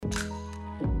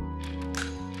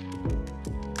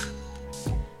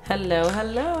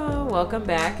Hello. Welcome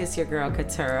back. It's your girl,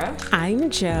 Katura. I'm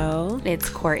Joe. It's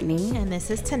Courtney. And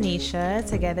this is Tanisha.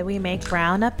 Together we make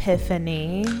Brown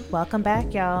Epiphany. Welcome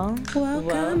back, y'all.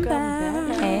 Welcome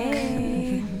back.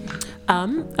 Hey.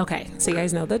 Okay, so you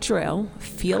guys know the drill.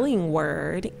 Feeling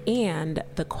word and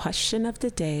the question of the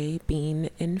day being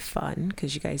in fun,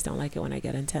 because you guys don't like it when I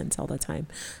get intense all the time.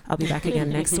 I'll be back again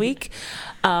next week.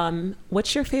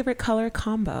 What's your favorite color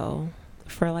combo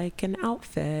for like an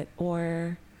outfit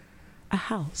or a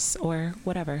house or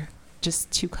whatever? Just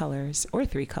 2 colors or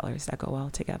 3 colors that go well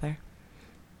together.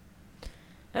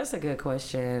 That's a good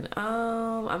question.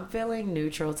 I'm feeling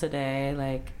neutral today.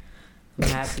 Like, I'm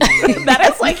happy. That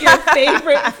is like your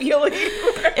favorite feeling.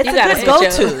 It's a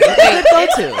good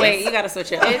go-to. Wait, you gotta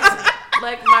switch it up. It's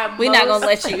like my We're not gonna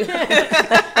let you.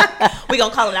 We're going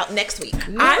to call it out next week.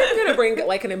 I'm gonna bring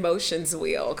like an emotions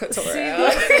wheel,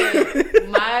 Katura.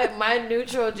 My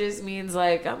neutral just means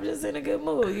like I'm just in a good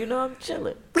mood. You know, I'm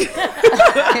chilling.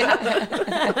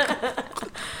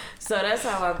 So that's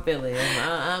how I'm feeling.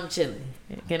 I'm chilling.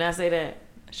 Can I say that?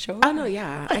 Sure. Oh no,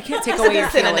 yeah. I can't take away your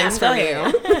feelings from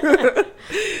you.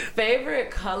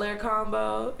 Favorite color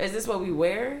combo? Is this what we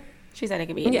wear? She said it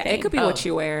could be anything. Yeah, it could be what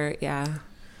you wear. Yeah.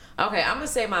 Okay, I'm gonna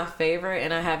say my favorite,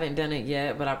 and I haven't done it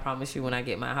yet, but I promise you, when I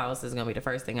get my house, it's gonna be the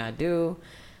first thing I do.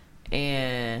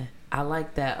 And I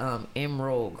like that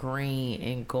emerald green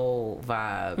and gold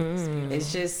vibes.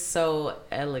 It's just so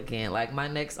elegant. Like, my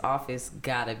next office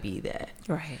gotta be that.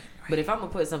 Right. But if I'm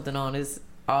gonna put something on, it's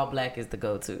all black is the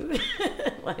go-to.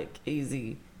 Like,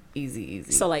 easy.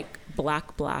 So like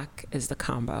black is the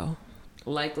combo.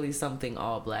 Likely something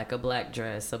all black, a black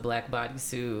dress, a black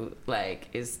bodysuit. Like,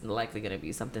 it's likely gonna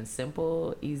be something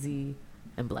simple, easy,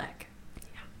 and black.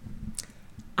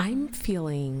 I'm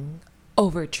feeling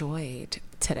overjoyed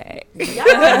today.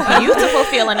 Beautiful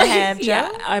feeling to have, Joe.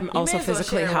 Yeah, I'm also may as well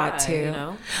physically share hot why, too. you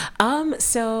know?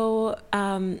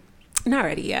 Not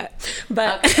ready yet,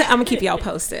 but okay. I'm gonna keep y'all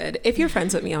posted. If you're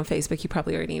friends with me on Facebook, you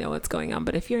probably already know what's going on.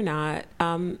 But if you're not,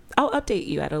 I'll update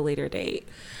you at a later date.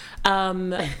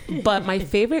 But my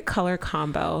favorite color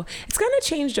combo, it's kind of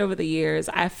changed over the years.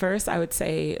 At first, I would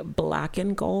say black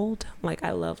and gold. Like,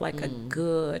 I love like a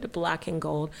good black and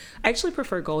gold. I actually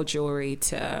prefer gold jewelry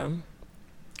to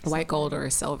white gold or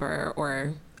silver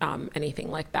or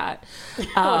anything like that.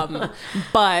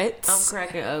 But I'm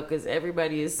cracking up because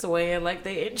everybody is swaying like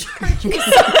they in church.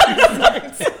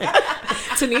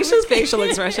 Tanisha's facial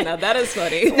expression now, that is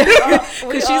funny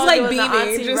because she's like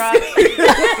beaming.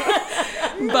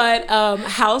 But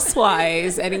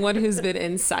house-wise, anyone who's been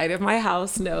inside of my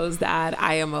house knows that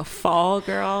I am a fall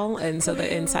girl, and so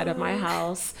the inside of my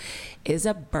house is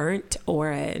a burnt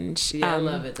orange. Yeah, I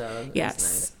love it though. Yes,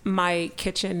 nice. My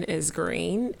kitchen is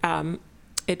green.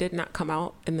 It did not come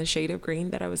out in the shade of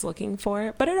green that I was looking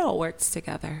for, but it all works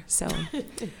together. So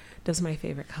those are my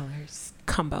favorite colors.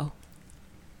 Combo.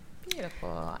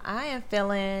 Beautiful. I am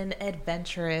feeling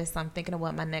adventurous. I'm thinking of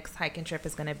what my next hiking trip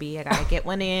is going to be. I got to get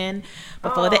one in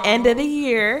before the end of the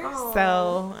year.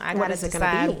 So I got to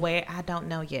decide where. I don't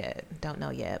know yet.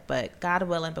 But God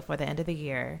willing, before the end of the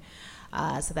year.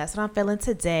 So that's what I'm feeling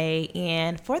today.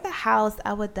 And for the house,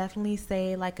 I would definitely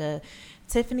say like a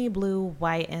Tiffany blue,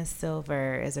 white, and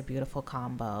silver is a beautiful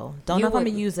combo. Don't know if I'm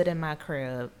going to use it in my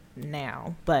crib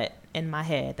now, but in my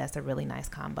head, that's a really nice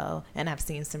combo. And I've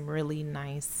seen some really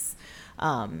nice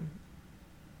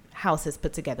houses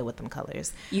put together with them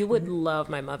colors. You would love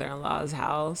my mother-in-law's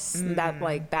house. That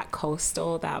like that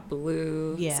coastal, that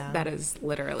blue. Yeah, that is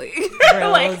literally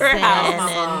like her house.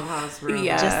 My mom's house, really.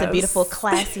 Yes. Just a beautiful,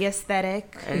 classy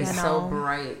aesthetic. It's so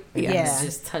bright. Yeah.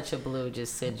 Just touch of blue,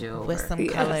 just send you over. With some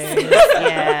colors,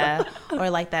 yeah. Or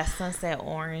like that sunset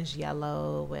orange,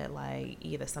 yellow with like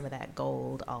either some of that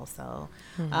gold also.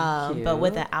 But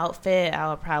with the outfit,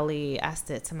 I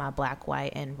stick to my black,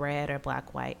 white, and red, or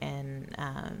black, white, and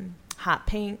hot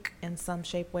pink in some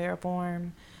shape, way, or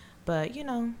form. But, you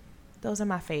know, those are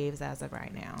my faves as of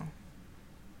right now.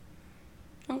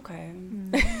 Okay.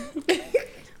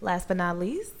 Last but not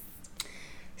least.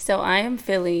 So I am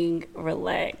feeling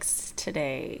relaxed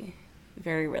today.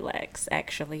 Very relaxed,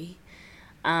 actually.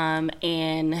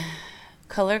 And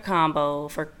color combo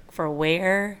for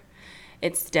wear,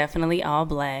 it's definitely all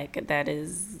black. That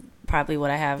is probably what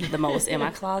I have the most in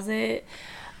my closet.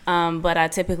 But I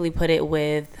typically put it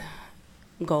with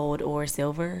gold or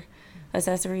silver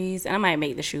accessories. And I might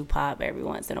make the shoe pop every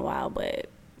once in a while, but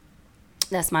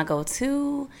that's my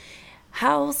go-to.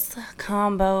 House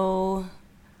combo,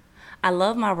 I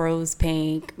love my rose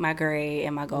pink, my gray,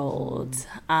 and my gold.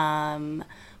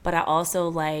 But I also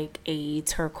like a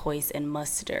turquoise and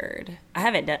mustard.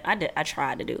 I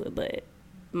tried to do it, but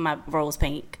my rose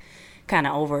pink kind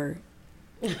of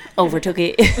overtook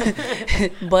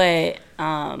it. But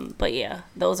yeah,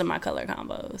 those are my color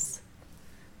combos.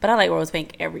 But I like rose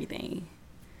pink everything.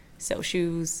 So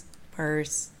shoes,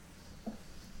 purse.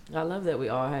 I love that we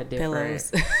all had different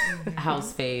Pillows.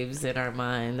 house faves in our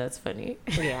mind. That's funny.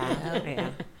 Yeah. Yeah.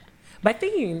 But I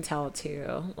think you can tell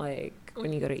too, like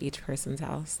when you go to each person's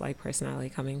house, like personality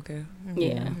coming through.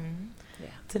 Yeah. Yeah.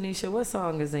 Tanisha, what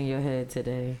song is in your head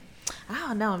today? I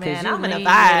don't know, man. you I'm in a lean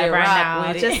vibe with it, right rock now.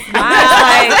 with it. Just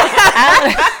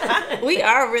We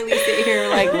are really sitting here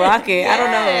like rocking. I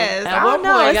don't know. Yes. At I one don't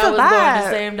know. point, It's y'all a was going the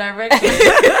vibe. same direction.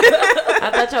 I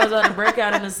thought y'all was on a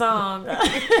breakout in the song. That's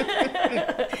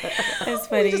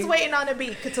funny. We're just waiting on the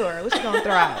beat, Couture. What you gonna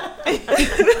throw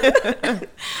out?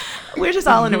 We're just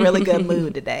all in a really good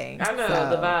mood today. I know, so.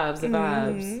 the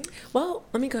vibes. Well,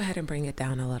 let me go ahead and bring it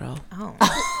down a little. Oh.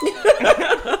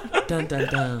 Dun, dun,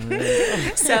 dun.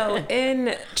 So,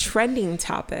 in trending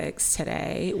topics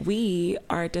today, we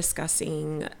are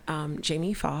discussing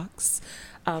Jamie Foxx.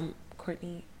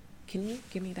 Courtney, can you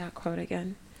give me that quote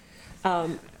again?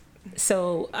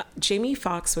 Jamie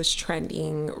Foxx was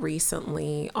trending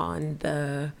recently on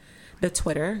the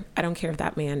Twitter. I don't care if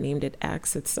that man named it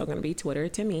X. It's still going to be Twitter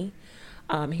to me.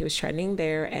 He was trending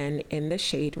there and in the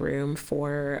shade room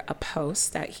for a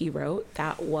post that he wrote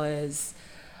that was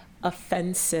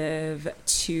offensive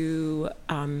to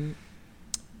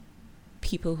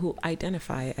people who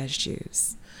identify as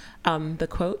Jews. The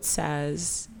quote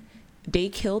says, "They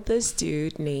killed this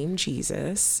dude named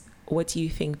Jesus. What do you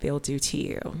think they'll do to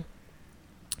you?"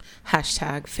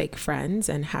 Hashtag fake friends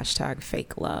and hashtag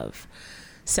fake love.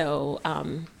 So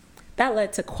that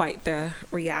led to quite the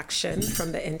reaction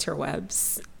from the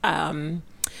interwebs,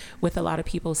 with a lot of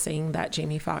people saying that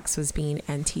Jamie Foxx was being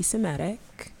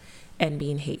anti-Semitic and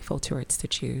being hateful towards the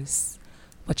Jews.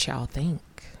 What y'all think?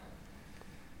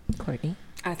 Courtney?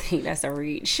 I think that's a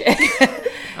reach.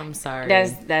 I'm sorry.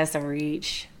 That's a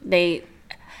reach.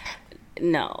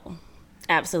 No,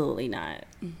 absolutely not.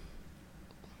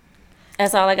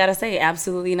 That's all I gotta say.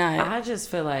 Absolutely not. I just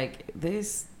feel like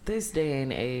this day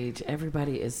and age,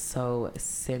 everybody is so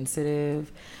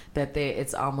sensitive that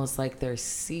it's almost like they're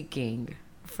seeking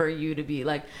for you to be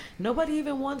like, nobody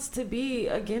even wants to be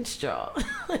against y'all.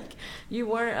 Like, you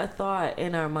weren't a thought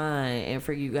in our mind, and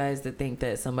for you guys to think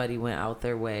that somebody went out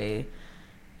their way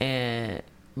and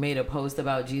made a post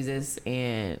about Jesus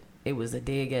and it was a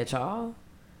dig at y'all,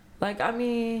 like, I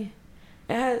mean,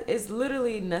 it's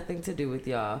literally nothing to do with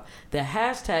y'all. The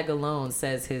hashtag alone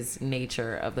says his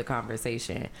nature of the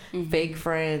conversation. Mm-hmm. Fake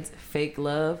friends, fake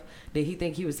love. Did he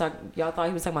think he was talking? Y'all thought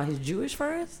he was talking about his Jewish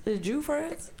friends, his Jew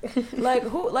friends? Like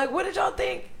who? Like what did y'all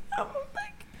think? I'm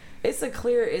like, it's a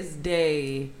clear as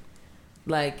day.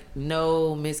 Like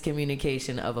no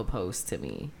miscommunication of a post to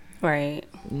me. Right.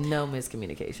 No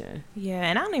miscommunication. Yeah,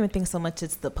 and I don't even think so much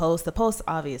it's the post. The post,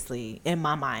 obviously, in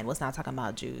my mind, was not talking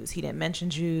about Jews. He didn't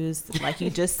mention Jews. Like you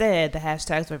just said, the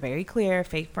hashtags were very clear: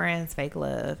 fake friends, fake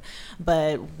love.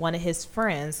 But one of his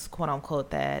friends, quote unquote,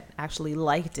 that actually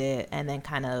liked it and then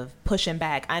kind of pushing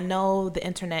back. I know the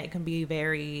internet can be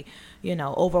very,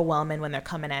 overwhelming when they're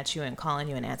coming at you and calling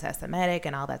you an anti-Semitic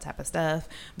and all that type of stuff.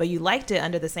 But you liked it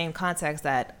under the same context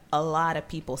that a lot of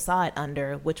people saw it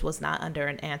under, which was not under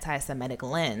an anti-Semitic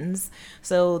lens.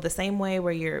 So the same way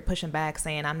where you're pushing back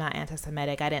saying, I'm not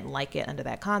anti-Semitic, I didn't like it under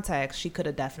that context, she could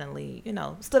have definitely,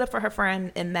 stood up for her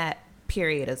friend in that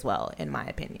period as well, in my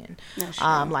opinion.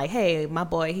 Sure. Like, hey, my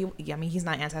boy, he's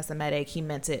not anti-Semitic, he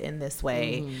meant it in this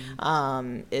way.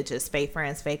 It just fake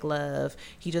friends, fake love.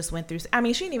 He just went through, she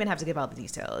didn't even have to give all the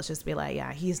details, just be like,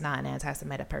 yeah, he's not an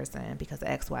anti-Semitic person because of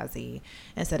XYZ,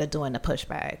 instead of doing the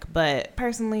pushback. But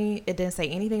personally, it didn't say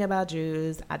anything about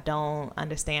Jews. I don't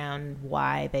understand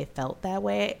why they felt that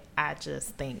way. I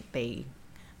just think they,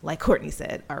 like Courtney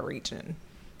said, are reaching.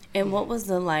 And what was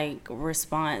the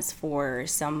response for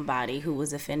somebody who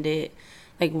was offended?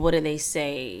 Like, what did they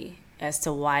say as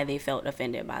to why they felt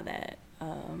offended by that?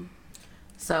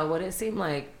 So what it seemed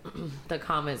like the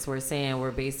comments were saying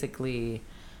were basically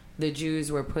the Jews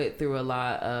were put through a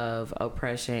lot of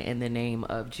oppression in the name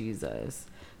of Jesus.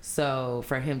 So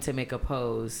for him to make a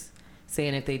post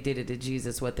saying if they did it to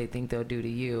Jesus, what they think they'll do to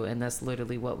you, and that's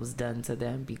literally what was done to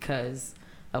them because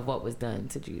of what was done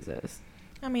to Jesus.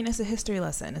 It's a history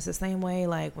lesson. It's the same way,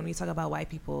 like, when we talk about white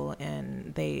people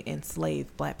and they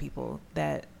enslaved black people,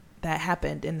 that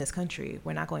happened in this country.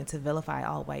 We're not going to vilify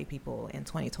all white people in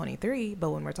 2023, but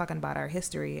when we're talking about our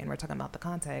history and we're talking about the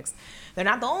context, they're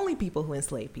not the only people who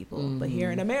enslaved people. Mm-hmm. But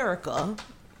here in America,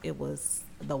 it was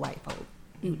the white folk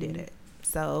who did it.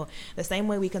 So the same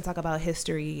way we can talk about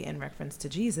history in reference to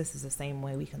Jesus is the same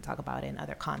way we can talk about it in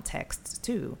other contexts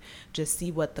too. Just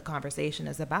see what the conversation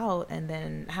is about and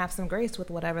then have some grace with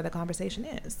whatever the conversation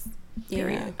is.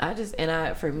 Period.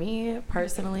 For me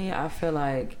personally, I feel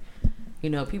like, you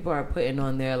know, people are putting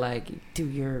on there like, do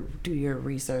your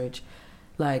research.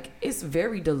 Like, it's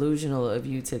very delusional of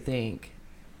you to think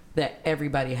that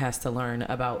everybody has to learn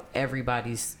about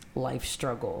everybody's life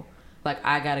struggle. Like,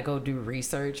 I gotta go do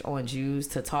research on Jews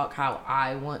to talk how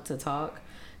I want to talk.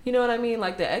 You know what I mean?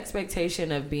 Like, the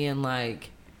expectation of being like,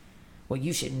 well,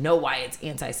 you should know why it's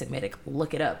anti-Semitic.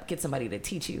 Look it up. Get somebody to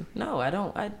teach you. No, I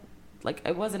don't.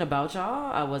 It wasn't about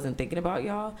y'all. I wasn't thinking about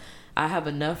y'all. I have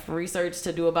enough research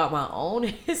to do about my own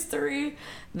history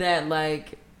that,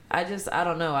 like, I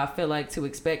don't know. I feel like to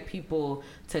expect people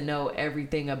to know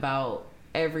everything about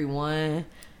everyone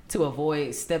to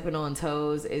avoid stepping on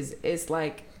toes it's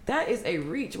like, that is a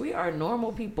reach. We are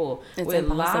normal people with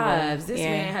impossible lives. This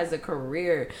man has a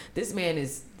career. This man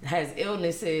has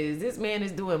illnesses. This man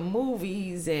is doing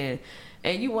movies, and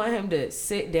you want him to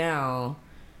sit down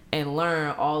and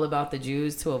learn all about the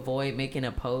Jews to avoid making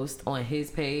a post on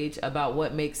his page about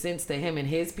what makes sense to him and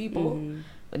his people. Mm-hmm.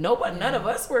 But none of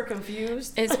us were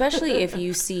confused. Especially if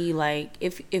you see, like,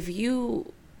 if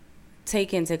you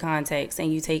take into context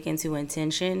and you take into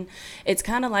intention, it's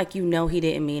kind of like, you know, he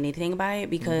didn't mean anything by it,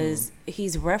 because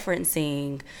he's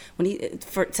referencing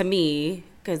to me,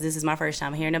 because this is my first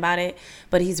time hearing about it,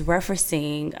 but he's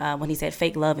referencing when he said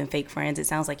fake love and fake friends, it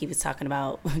sounds like he was talking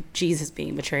about Jesus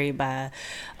being betrayed by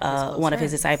one of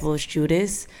his disciples,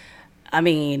 Judas. I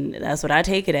mean, that's what I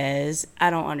take it as.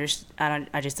 I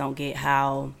just don't get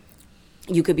how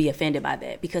you could be offended by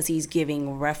that, because he's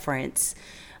giving reference.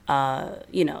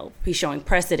 You know, he's showing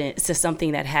precedence to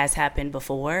something that has happened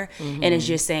before. And it's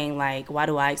just saying, like, why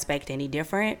do I expect any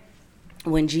different?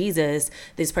 When Jesus,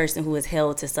 this person who is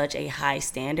held to such a high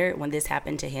standard, when this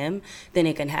happened to him, then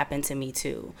it can happen to me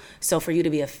too. So for you to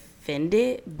be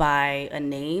offended by a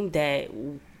name that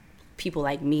people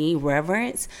like me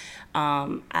reverence,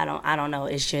 I don't know.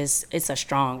 It's a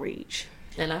strong reach.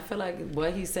 And I feel like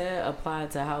what he said applied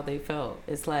to how they felt.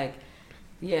 It's like,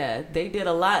 yeah, they did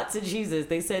a lot to Jesus.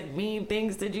 They said mean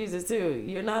things to Jesus too.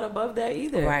 You're not above that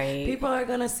either. Right. People are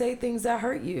going to say things that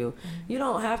hurt you. You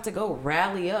don't have to go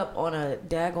rally up on a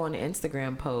daggone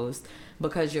Instagram post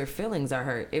because your feelings are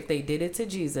hurt. If they did it to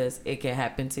Jesus, it can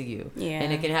happen to you. Yeah.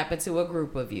 And it can happen to a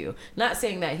group of you. Not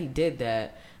saying that he did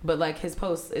that, but like his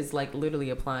post is like literally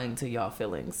applying to y'all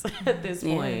feelings at this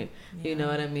point. Yeah. You know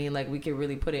what I mean? Like, we can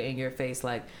really put it in your face,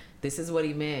 like, this is what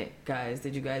he meant, guys.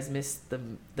 Did you guys miss the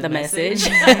message?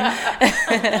 Yeah.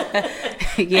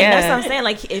 And that's what I'm saying.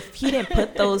 Like, if he didn't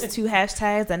put those two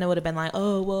hashtags, then it would have been like,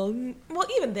 oh, well,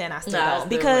 even then I still don't.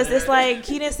 Because it's like,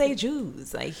 he didn't say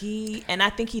Jews. Like, and I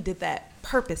think he did that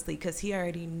purposely because he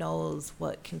already knows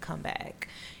what can come back.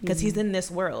 Because he's in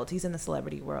this world. He's in the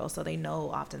celebrity world. So they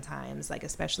know oftentimes, like,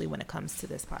 especially when it comes to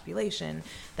this population,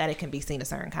 that it can be seen a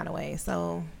certain kind of way.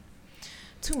 So,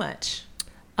 too much.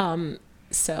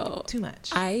 So too much.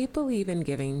 I believe in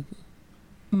giving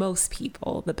most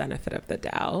people the benefit of the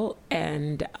doubt,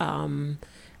 and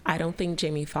I don't think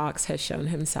Jamie Foxx has shown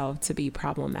himself to be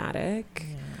problematic.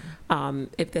 Yeah.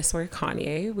 If this were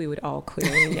Kanye, we would all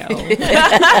clearly know and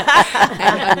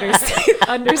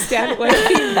understand what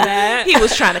he meant. He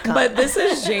was trying to come. But this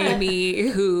is Jamie,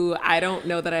 who I don't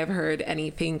know that I've heard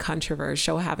anything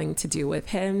controversial having to do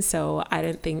with him. So I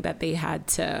didn't think that they had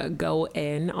to go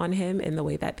in on him in the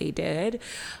way that they did.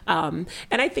 And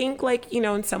I think, like, you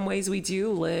know, in some ways we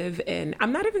do live in,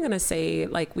 I'm not even going to say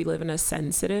like we live in a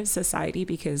sensitive society,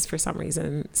 because for some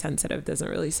reason sensitive doesn't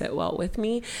really sit well with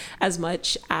me, as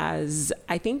much as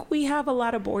I think we have a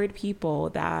lot of bored people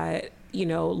that, you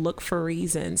know, look for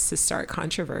reasons to start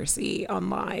controversy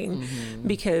online.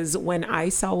 Because when I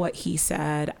saw what he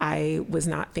said, I was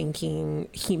not thinking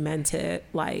he meant it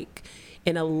like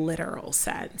in a literal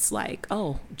sense, like,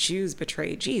 oh, Jews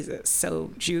betrayed Jesus,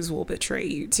 so Jews will betray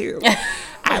you too.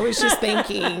 I was just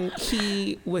thinking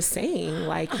he was saying,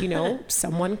 like, you know,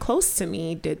 someone close to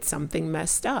me did something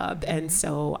messed up, and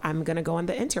so I'm gonna go on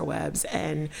the interwebs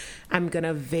and I'm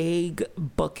gonna vague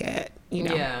book it, you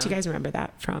know. Do you guys remember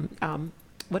that from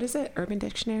what is it, Urban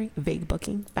Dictionary? Vague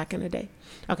booking back in the day?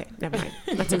 Okay, never mind,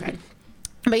 that's okay.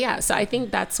 But yeah, so I think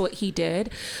that's what he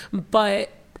did. But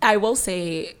I will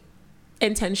say,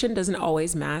 intention doesn't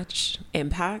always match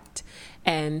impact.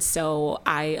 And so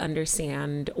I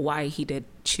understand why he did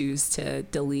choose to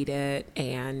delete it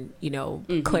and, you know,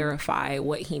 clarify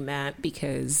what he meant,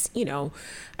 because, you know,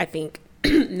 I think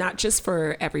not just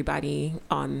for everybody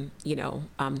on,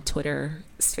 Twitter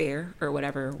sphere or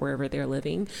whatever, wherever they're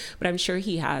living, but I'm sure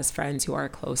he has friends who are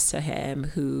close to him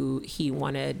who he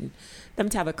wanted them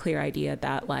to have a clear idea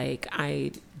that, like,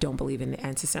 I don't believe in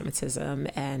anti-Semitism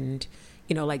and,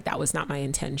 like, that was not my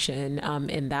intention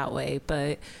in that way.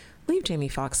 But leave Jamie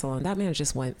Foxx alone. That man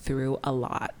just went through a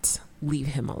lot. Leave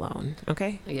him alone.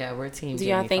 Okay? Yeah, we're team Do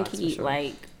Jamie y'all think Foxx he, for sure.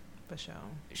 like, For sure.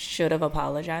 should have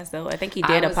apologized, though? I think he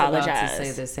did apologize. I was about to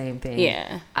say the same thing.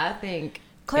 Yeah. I think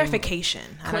Clarification.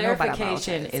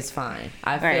 Clarification is fine.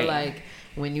 I feel like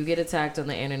when you get attacked on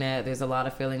the internet, there's a lot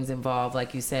of feelings involved.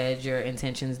 Like you said, your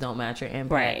intentions don't match your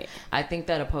impact. Right. I think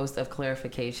that a post of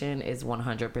clarification is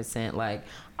 100% like,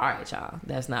 all right, y'all,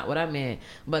 that's not what I meant.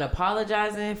 But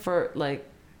apologizing for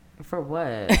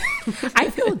what? I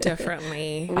feel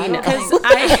differently. Because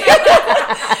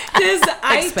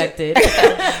I expected.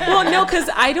 Well, no, because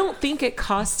I don't think it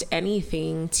costs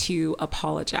anything to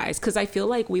apologize. Because I feel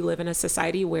like we live in a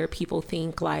society where people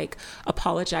think like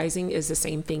apologizing is the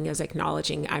same thing as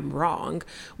acknowledging I'm wrong.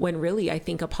 When really, I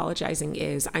think apologizing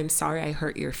is, I'm sorry I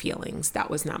hurt your feelings. That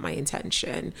was not my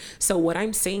intention. So what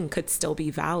I'm saying could still be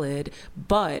valid,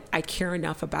 but I care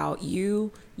enough about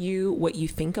you, what you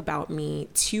think about me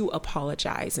to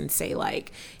apologize and say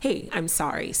like, hey, I'm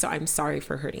sorry. So I'm sorry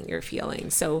for hurting your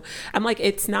feelings. So I'm like,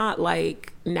 it's not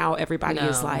like now everybody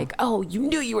is like, oh, you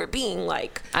knew you were being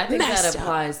like I think that messed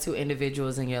applies to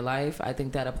individuals in your life. I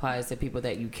think that applies to people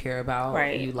that you care about,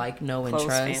 you like, know, and close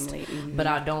trust. family. Mm-hmm. But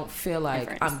I don't feel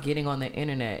like I'm getting on the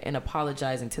internet and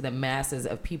apologizing to the masses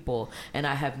of people and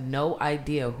I have no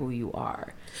idea who you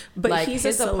are. But like, he's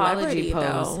his a apology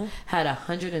post though. had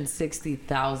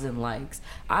 160,000 likes.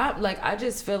 I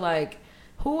just feel like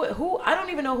who I don't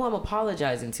even know who I'm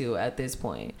apologizing to at this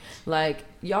point. Like,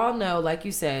 y'all know, like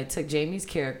you said, took Jamie's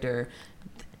character.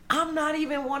 I'm not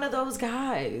even one of those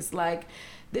guys. Like,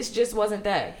 this just wasn't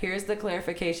that. Here's the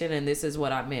clarification and this is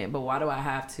what I meant. But why do I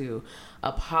have to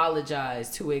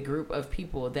apologize to a group of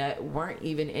people that weren't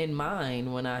even in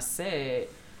mind when I said,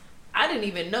 I didn't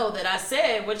even know that I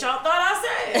said what y'all thought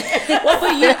I said. Well,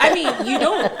 but you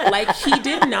don't, like, he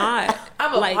did not.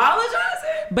 I'm apologizing?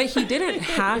 But he didn't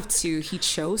have to. He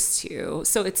chose to.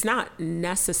 So it's not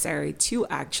necessary to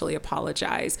actually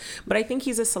apologize. But I think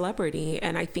he's a celebrity,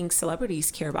 and I think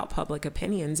celebrities care about public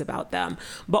opinions about them.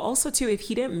 But also, too, if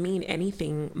he didn't mean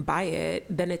anything by it,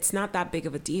 then it's not that big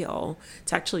of a deal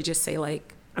to actually just say,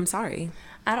 like, I'm sorry.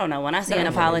 I don't know. When I say an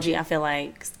apology, I feel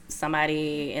like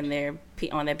somebody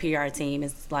on their PR team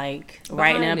is like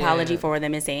writing an apology for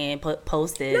them and saying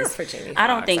post this. Not for Jamie Foxx. I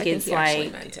don't think I think it's he actually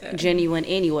like meant it. genuine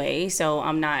anyway. So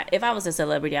I'm not. If I was a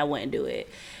celebrity, I wouldn't do it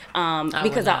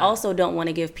because I not. also don't want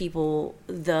to give people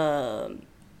the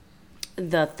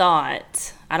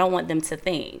thought. I don't want them to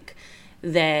think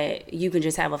that you can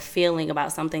just have a feeling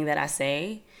about something that I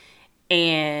say,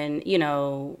 and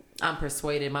I'm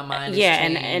persuaded. My mind is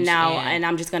and changed, now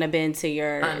I'm just gonna bend to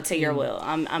your will.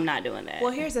 I'm not doing that.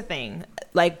 Well, here's the thing.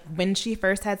 Like, when she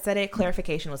first had said it,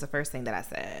 clarification was the first thing that I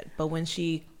said. But when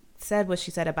she said what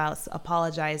she said about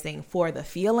apologizing for the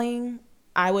feeling,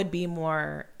 I would be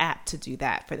more apt to do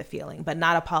that for the feeling, but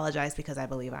not apologize because I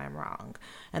believe I'm wrong.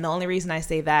 And the only reason I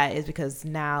say that is because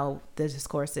now the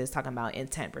discourse is talking about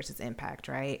intent versus impact,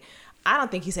 right? I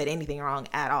don't think he said anything wrong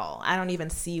at all. I don't even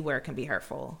see where it can be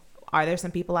hurtful. Are there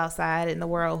some people outside in the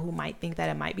world who might think that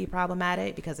it might be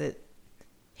problematic because it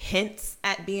hints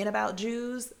at being about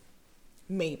Jews?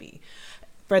 Maybe.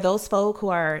 For those folk who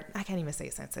are, I can't even say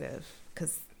sensitive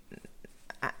because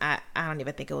I don't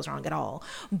even think it was wrong at all.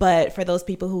 But for those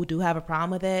people who do have a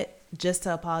problem with it, just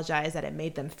to apologize that it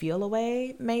made them feel a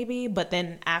way, maybe. But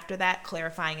then after that,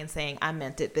 clarifying and saying, I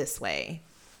meant it this way.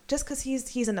 Just because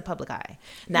he's in the public eye.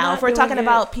 Now, Not if we're talking doing it.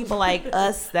 about people like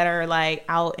us that are like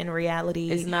out in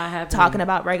reality, It's not happening. talking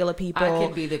about regular people, I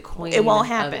could be the queen it won't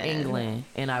happen. of England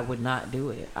and I would not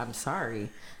do it. I'm sorry.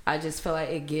 I just feel like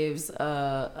it gives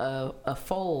a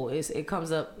fold. It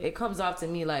comes off to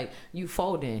me like you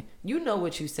folding. You know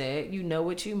what you said. You know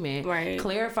what you meant. Right.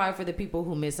 Clarify for the people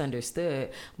who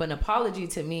misunderstood. But an apology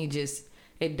to me just,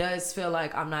 it does feel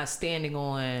like I'm not standing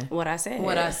on what I said.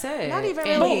 Not even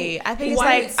And really. I think it's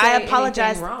why like say I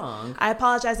apologize. anything wrong. I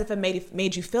apologize if it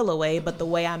made you feel away, but the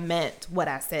way I meant what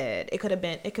I said, it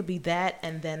could be that,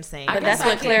 and then saying. But guess that's what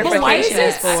I can't- clarification Why is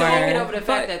I can't get for. over the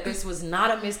fact that this was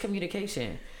not a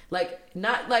miscommunication. Like,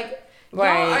 not like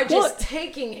Right. y'all are just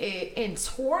taking it and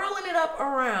twirling it up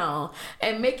around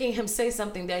and making him say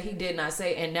something that he did not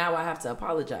say, and now I have to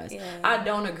apologize. Yeah. I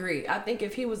don't agree. I think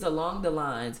if he was along the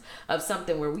lines of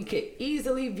something where we could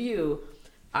easily view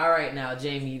all right now,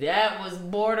 Jamie, that was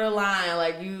borderline.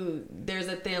 Like there's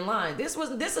a thin line. This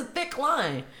is a thick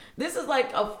line. This is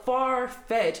like a far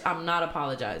fetch. I'm not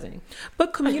apologizing.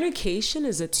 But communication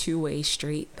is a two-way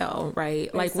street though,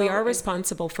 right? Like we are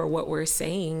responsible for what we're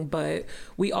saying, but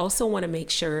we also want to make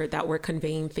sure that we're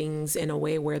conveying things in a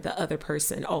way where the other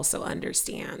person also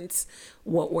understands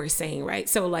what we're saying, right?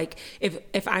 So like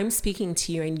if I'm speaking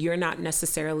to you and you're not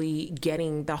necessarily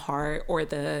getting the heart or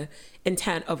the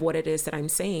intent of what it is that I'm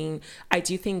saying, I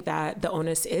do think that the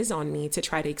onus is on me to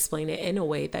try to explain it in a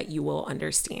way that you will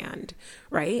understand,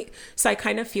 right? So I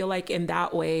kind of feel like in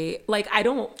that way, like I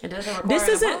don't. It doesn't require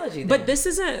an apology. Then. But this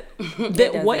isn't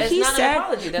what he not said. An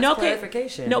apology. That's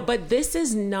clarification. No, but this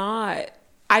is not.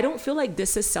 I don't feel like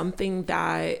this is something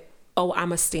that. Oh,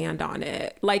 I'm a stand on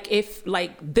it. Like if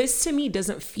like this to me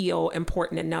doesn't feel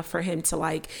important enough for him to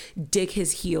like dig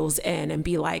his heels in and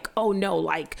be like, oh no,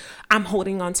 like I'm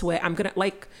holding on to it. I'm gonna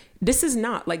like this is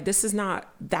not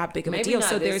that big of a deal. Not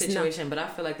so this there's situation, but I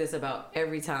feel like this about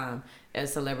every time a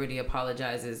celebrity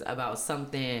apologizes about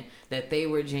something that they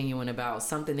were genuine about,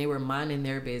 something they were minding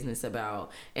their business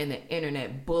about, and the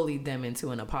internet bullied them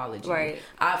into an apology. Right.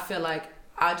 I feel like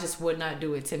I just would not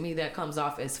do it. To me, that comes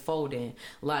off as folding.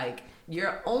 Like,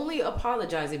 you're only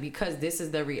apologizing because this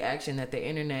is the reaction that the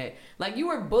internet... Like, you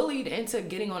were bullied into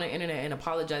getting on the internet and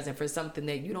apologizing for something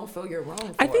that you don't feel you're wrong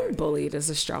for. I think bullied is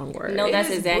a strong word. No, that's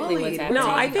exactly what's happening. No,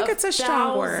 I think it's a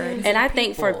strong word. And I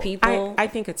think for people... I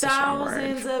think it's a strong word.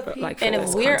 Of people. Like, and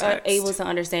if we're able to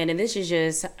understand, and this is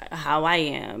just how I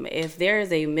am, if there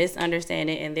is a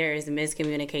misunderstanding and there is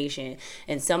miscommunication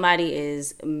and somebody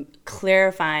is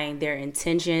clarifying their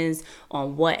intentions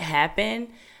on what happened,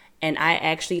 and I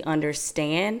actually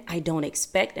understand, I don't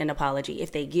expect an apology.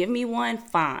 If they give me one,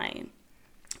 fine.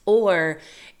 Or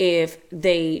if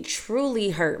they truly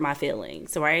hurt my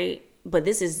feelings, right? But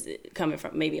this is coming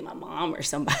from maybe my mom or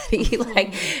somebody.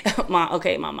 Like,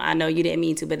 okay, Mama, I know you didn't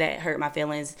mean to, but that hurt my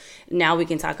feelings. Now we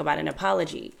can talk about an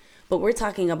apology. But we're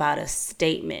talking about a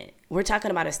statement. We're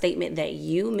talking about a statement that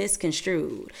you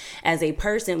misconstrued. As a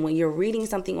person, when you're reading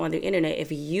something on the internet, if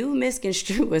you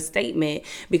misconstrue a statement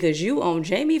because you on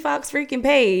Jamie Foxx freaking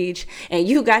page and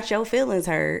you got your feelings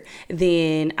hurt,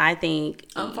 then I think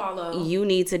unfollow. You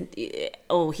need to,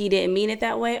 oh, he didn't mean it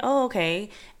that way? Oh, okay.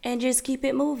 And just keep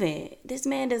it moving. This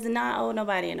man does not owe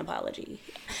nobody an apology.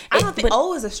 I don't think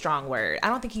owe is a strong word. I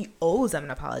don't think he owes them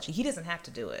an apology. He doesn't have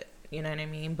to do it. You know what I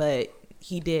mean? But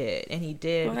he did, and he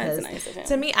did because nice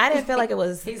to me, I didn't feel like it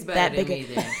was that big.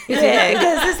 Yeah,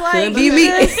 because it's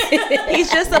like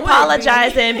he's just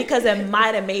apologizing because it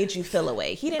might have made you feel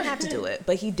away. He didn't have to do it,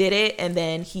 but he did it, and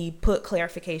then he put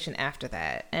clarification after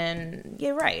that. And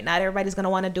you're right, not everybody's gonna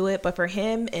want to do it, but for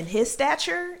him and his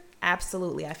stature,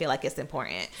 absolutely, I feel like it's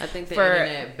important. I think the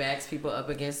internet backs people up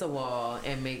against a wall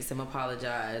and makes them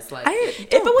apologize. Like,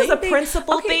 if it was a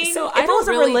principle thing, so if it was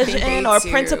a religion or a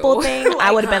principle thing, like,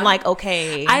 I would have been like, okay.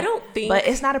 I don't think, but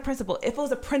it's not a principle. If it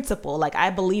was a principle, like I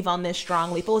believe on this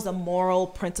strongly. If it was a moral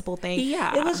principle thing,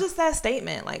 it was just that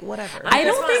statement. Like whatever. I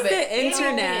don't think the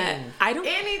internet. I don't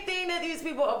anything that these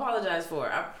people apologize for.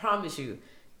 I promise you,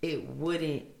 it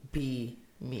wouldn't be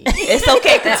me. It's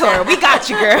okay, Couture. We got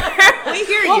you, girl. We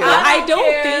hear you. I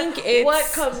don't think it's what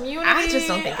community. I just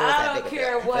don't think it was that big. I don't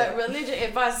care what religion.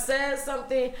 If I said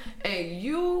something and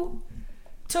you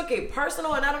took it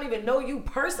personal and I don't even know you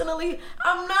personally,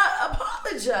 I'm not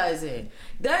apologizing.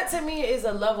 That to me is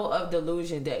a level of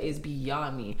delusion that is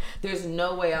beyond me. There's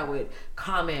no way I would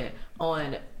comment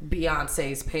on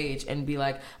Beyonce's page and be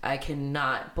like, I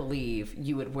cannot believe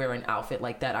you would wear an outfit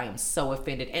like that. I am so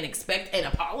offended, and expect an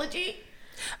apology.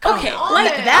 Okay,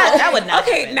 like that would not.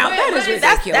 Okay, now that is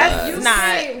ridiculous. That's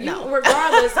not.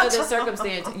 Regardless of the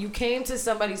circumstance, you came to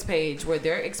somebody's page where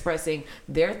they're expressing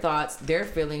their thoughts, their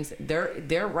feelings,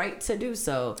 their right to do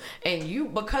so, and you,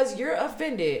 because you're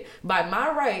offended by my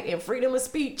right and freedom of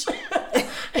speech,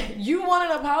 you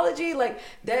want an apology? Like,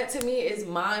 that to me is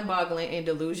mind-boggling and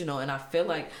delusional. And I feel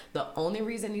like the only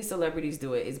reason these celebrities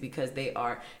do it is because they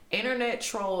are internet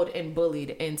trolled and bullied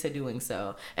into doing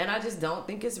so. And I just don't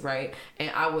think it's right. And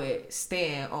I would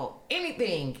stand on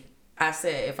anything I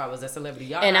said if I was a celebrity.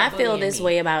 Y'all and I feel this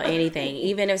way about anything.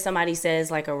 Even if somebody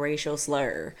says like a racial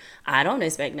slur, I don't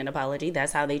expect an apology.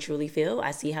 That's how they truly feel.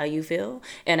 I see how you feel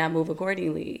and I move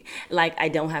accordingly. Like, I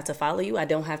don't have to follow you. I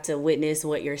don't have to witness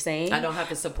what you're saying. I don't have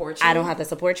to support you. I don't have to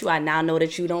support you. I now know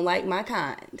that you don't like my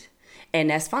kind. And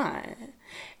that's fine.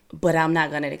 But I'm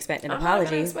not going to expect an apology. I'm not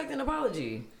going to expect an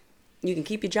apology. You can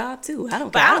keep your job too. I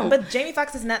don't care. But Jamie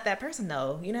Foxx is not that person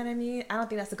though. You know what I mean? I don't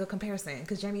think that's a good comparison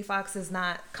because Jamie Foxx is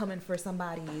not coming for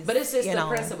somebody's. But it's just the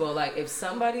principle. Like, if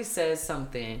somebody says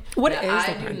something, what is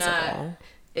the principle?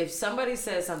 if somebody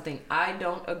says something I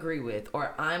don't agree with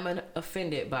or I'm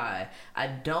offended by, I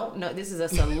don't know. This is a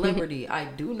celebrity I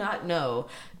do not know.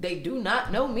 They do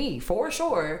not know me for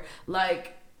sure.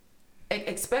 Like,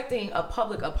 expecting a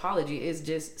public apology is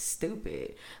just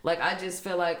stupid. Like, I just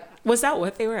feel like... Was that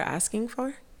what they were asking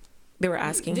for? They were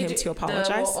asking him to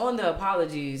apologize? On the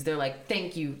apologies, they're like,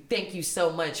 thank you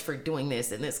so much for doing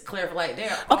this. And this clear, like,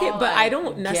 they're okay, all but like, I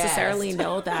don't necessarily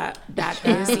know that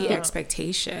is the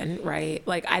expectation, right?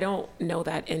 Like, I don't know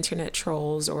that internet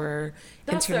trolls or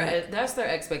that's their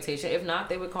expectation. If not,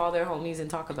 they would call their homies and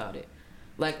talk about it.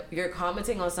 Like, you're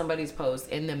commenting on somebody's post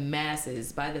in the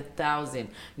masses by the 1,000.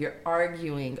 You're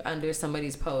arguing under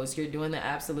somebody's post. You're doing the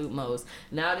absolute most.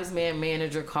 Now this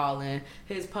manager calling,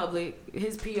 his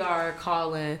PR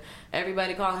calling,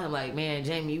 everybody calling him like, man,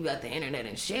 Jamie, you got the internet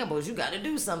in shambles. You got to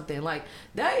do something. Like,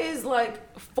 that is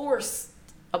like forced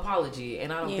apology,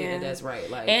 and I don't think that that's right.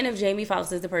 Like, and if Jamie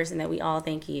Foxx is the person that we all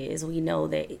think he is, we know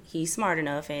that he's smart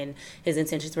enough and his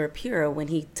intentions were pure when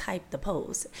he typed the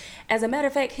post. As a matter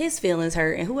of fact, his feelings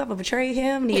hurt, and whoever betrayed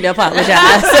him need to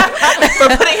apologize for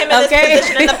putting him in this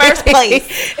position in the first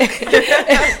place.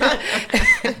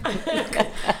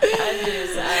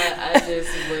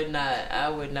 I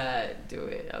would not do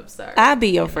it. I'm sorry. I'd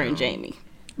be your friend, Jamie.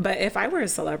 But if I were a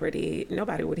celebrity,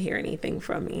 nobody would hear anything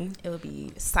from me. It would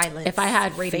be silent. If I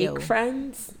had fake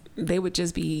friends, they would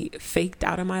just be faked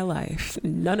out of my life.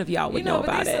 None of y'all would know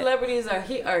about it. These celebrities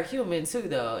are human too,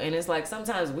 though, and it's like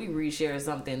sometimes we reshare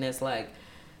something that's like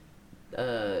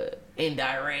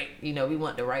indirect. You know, we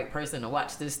want the right person to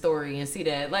watch this story and see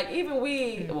that. Like, even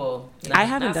we, I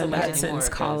haven't done that since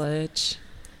college.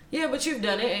 Yeah, but you've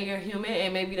done it and you're human,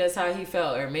 and maybe that's how he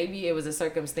felt. Or maybe it was a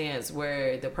circumstance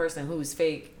where the person who's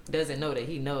fake doesn't know that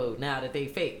he knows now that they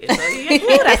fake. And so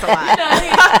that's a lot.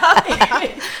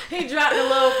 He dropped a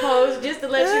little post just to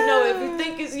let you know if you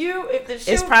think it's you, if the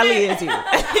shoe it probably fit, is you.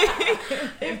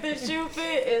 If the shoe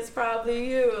fit, it's probably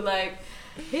you. Like,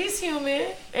 he's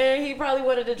human, and he probably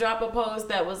wanted to drop a post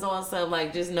that was on some,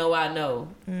 like, just know I know.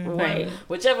 Right.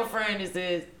 Whichever friend this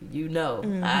is, you know.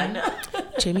 I know.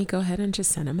 Jamie, go ahead and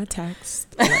just send them a text.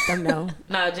 Let them know.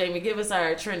 Nah, Jamie, give us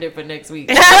our trending for next week.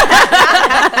 Tell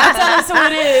us who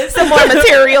it is. Some more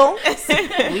material. Tell us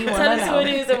who it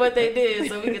is and what they did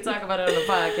so we can talk about it on the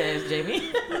podcast,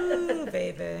 Jamie. Ooh,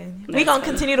 baby. We're going to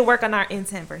continue to work on our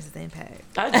intent versus impact.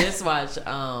 I just watched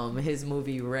his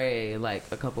movie Ray like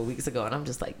a couple weeks ago, and I'm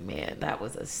just like, man, that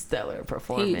was a stellar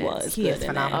performance. He is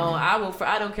phenomenal.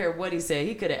 I don't care what he said.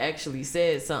 He could have actually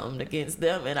said something against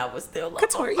them, and I was still like,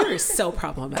 Couture, you're so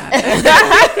problematic. After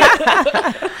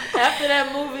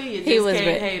that movie, you just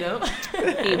can't hate him.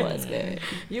 He was good.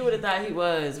 You would have thought he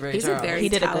was Ray He's Charles. a very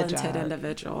talented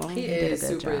individual. He is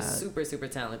super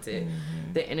talented.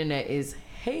 Mm-hmm. The internet is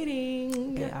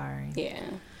hating. They are. Yeah.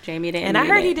 Jamie didn't. And I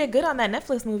heard he did good on that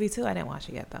Netflix movie too. I didn't watch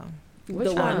it yet though.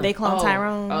 Which one? They Clone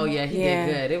Tyrone. Oh yeah, he did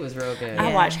good. It was real good.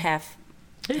 I watched half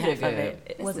of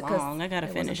it. Was it long? I gotta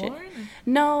finish it. Boring?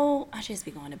 No, I just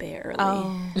be going to bed early.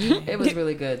 Oh, it was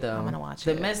really good though. I'm gonna watch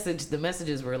it. The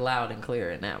messages were loud and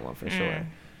clear in that one for sure.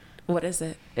 What is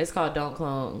it? It's called Don't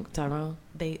Clone Tyrone.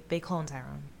 They clone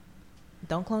Tyrone.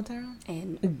 Don't clone Tyrone?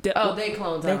 And they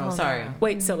clone Tyrone. Sorry.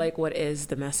 Wait, so like, what is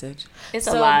the message? It's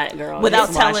a lot, girl.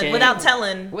 Without telling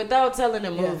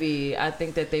the movie, I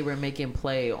think that they were making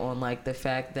play on like the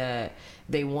fact that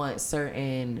they want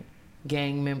certain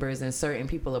gang members and certain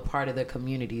people a part of the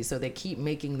community, so they keep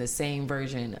making the same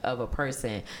version of a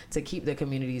person to keep the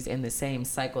communities in the same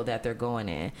cycle that they're going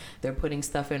in. They're putting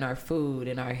stuff in our food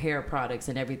and our hair products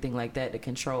and everything like that to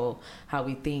control how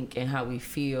we think and how we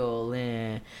feel.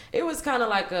 And it was kind of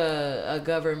like a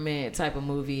government type of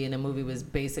movie, and the movie was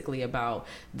basically about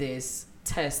this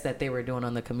test that they were doing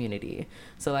on the community.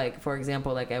 So like, for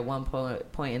example, like at one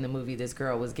point in the movie, this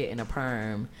girl was getting a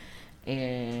perm,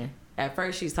 and at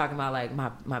first she's talking about like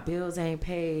my bills ain't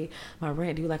paid, my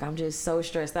rent due, like I'm just so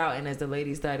stressed out. And as the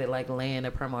lady started like laying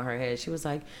a perm on her head, she was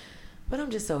like, but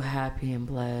I'm just so happy and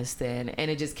blessed, and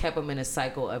it just kept them in a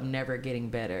cycle of never getting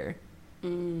better.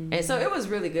 And so it was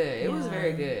really good. It was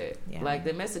very good. Yeah. Like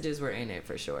the messages were in it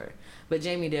for sure. But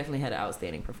Jamie definitely had an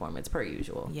outstanding performance per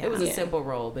usual. Yeah. It was a simple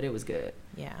role, but it was good.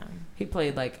 Yeah. He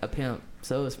played like a pimp,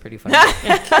 so it was pretty funny.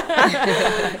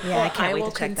 I can't wait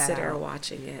to check that out. Consider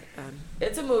watching it.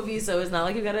 It's a movie, so it's not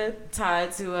like you gotta tie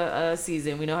it to a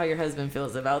season. We know how your husband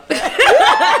feels about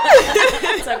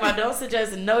that. Talk about, don't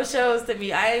suggest no shows to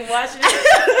me. I ain't watching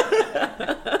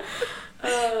it.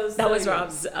 That was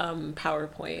Rob's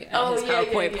PowerPoint at his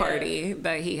PowerPoint party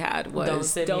that he had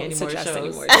was don't suggest any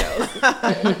more shows.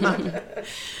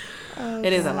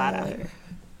 It is a lot out here.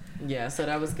 Yeah, so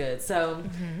that was good. So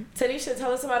Tanisha,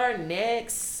 tell us about our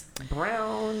next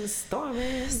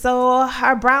Brownstorming. So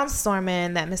our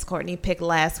brownstorming that Miss Courtney picked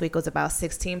last week was about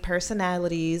 16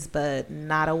 personalities, but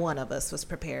not a one of us was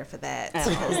prepared for that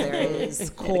because there is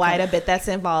quite a bit that's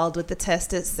involved with the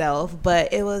test itself. But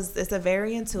it's a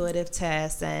very intuitive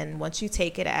test, and once you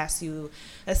take it, it asks you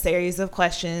a series of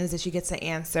questions that you get to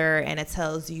answer, and it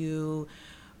tells you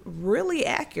really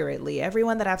accurately.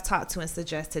 Everyone that I've talked to and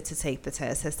suggested to take the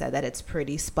test has said that it's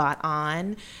pretty spot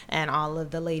on, and all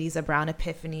of the ladies of Brown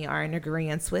Epiphany are in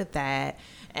agreement with that.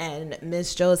 And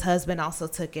Miss Joe's husband also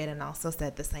took it and also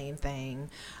said the same thing.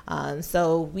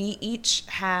 So we each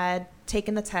had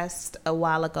taken the test a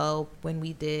while ago when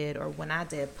I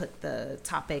did put the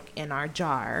topic in our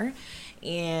jar.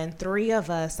 And 3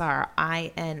 of us are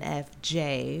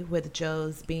INFJ, with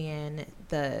Joe's being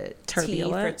the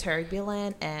Turbulent. T for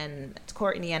turbulent, and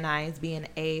Courtney and I's being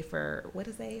A for, what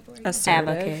is A for?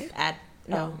 Assertive.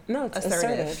 No, it's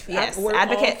assertive. Yes, We're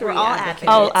advocate. We're all advocates.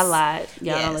 Oh, I lied.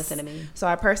 Y'all don't listen to me. So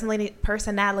our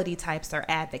personality types are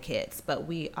advocates, but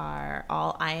we are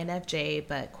all INFJ,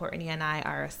 but Courtney and I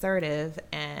are assertive,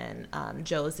 and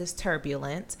Joe's is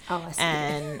turbulent. Oh, I see.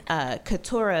 And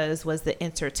Katura's was the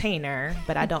entertainer,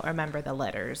 but I don't remember the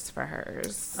letters for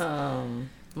hers.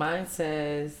 Mine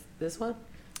says this one.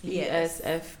 Yes.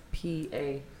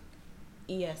 ESFPA.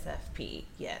 ESFP.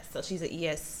 Yes. So she's a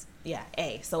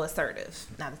A, so assertive,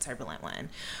 not a turbulent one.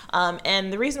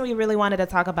 And the reason we really wanted to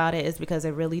talk about it is because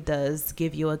it really does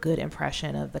give you a good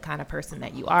impression of the kind of person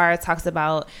that you are. It talks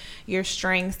about your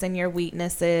strengths and your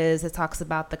weaknesses. It talks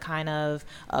about the kind of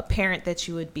parent that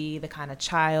you would be, the kind of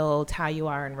child, how you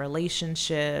are in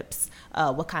relationships,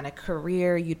 what kind of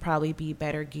career you'd probably be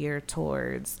better geared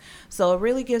towards. So it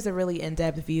really gives a really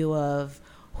in-depth view of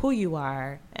who you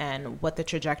are and what the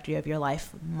trajectory of your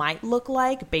life might look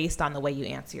like based on the way you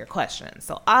answer your questions.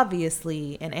 So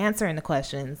obviously, in answering the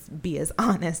questions, be as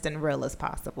honest and real as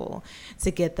possible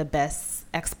to get the best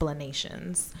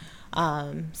explanations.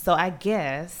 So I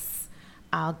guess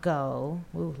I'll go,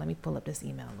 let me pull up this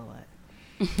email, Lord.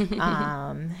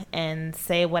 And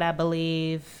say what I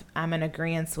believe I'm in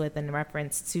agreement with in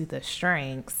reference to the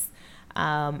strengths.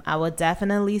 I would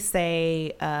definitely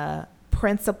say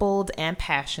principled and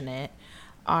passionate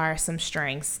are some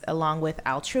strengths, along with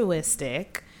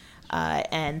altruistic.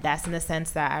 And that's in the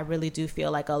sense that I really do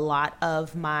feel like a lot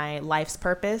of my life's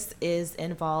purpose is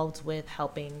involved with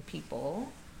helping people.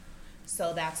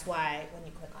 So that's why when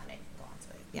you click on it, you can go onto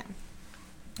it. Yeah.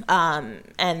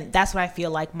 And that's what I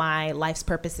feel like my life's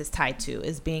purpose is tied to,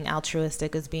 is being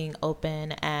altruistic, is being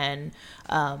open, and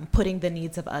putting the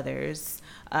needs of others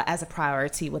as a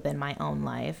priority within my own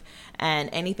life. And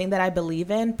anything that I believe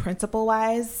in,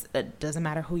 principle-wise, it doesn't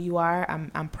matter who you are,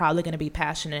 I'm probably going to be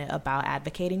passionate about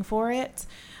advocating for it.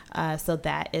 So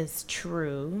that is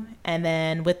true. And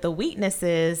then with the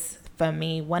weaknesses, for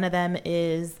me, one of them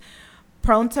is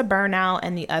prone to burnout,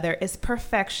 and the other is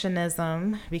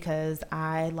perfectionism, because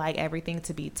I like everything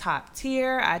to be top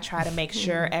tier. I try to make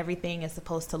sure everything is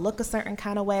supposed to look a certain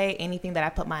kind of way. Anything that I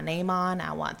put my name on,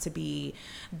 I want to be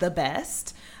the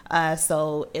best.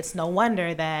 So it's no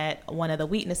wonder that one of the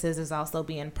weaknesses is also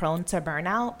being prone to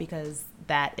burnout, because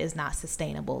that is not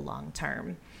sustainable long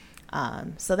term.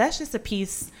 So that's just a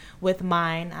piece with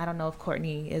mine. I don't know if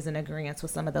Courtney is in agreement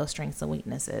with some of those strengths and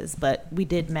weaknesses, but we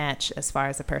did match as far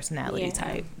as the personality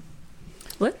type.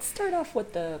 Let's start off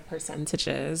with the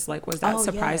percentages. Like, was that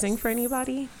surprising for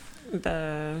anybody? I'm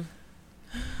the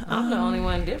only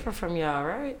one different from y'all,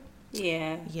 right?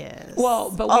 Yeah. Yes. Well,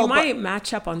 but we might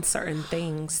match up on certain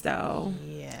things, though.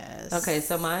 Yes. Okay,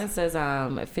 so mine says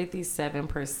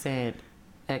 57%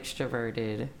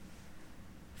 extroverted,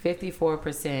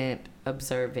 54%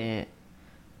 observant,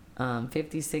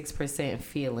 56%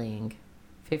 feeling,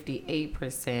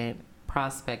 58%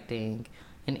 prospecting,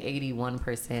 and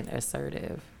 81%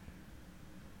 assertive.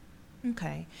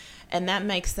 Okay. And that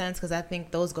makes sense, because I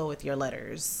think those go with your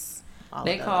letters.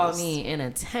 They call me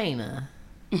entertainer.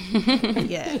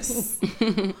 Yes.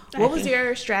 What was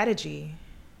your strategy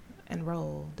and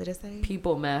role? Did it say?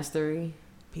 People mastery.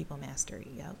 People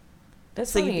mastery, yep.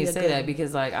 That's funny you say that,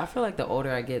 because like I feel like the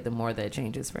older I get, the more that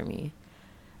changes for me.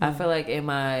 I feel like in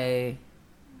my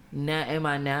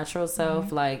natural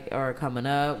self, like, or coming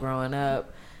up, growing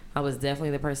up, I was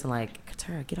definitely the person like,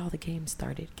 Katara, get all the games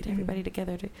started, get everybody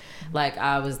together. Like,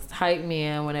 I was hype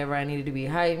man whenever I needed to be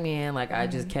hype man. Like, I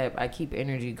keep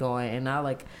energy going. And now,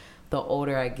 like, the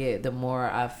older I get, the more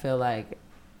I feel like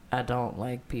I don't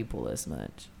like people as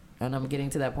much. And I'm getting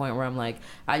to that point where I'm like,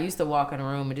 I used to walk in a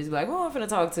room and just be like, who am I finna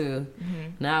talk to?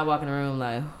 Now I walk in a room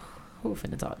like, Who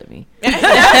finna talk to me?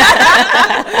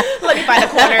 Let me find a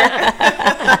corner.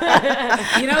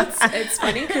 It's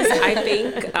funny because I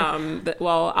think,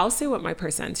 I'll say what my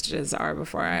percentages are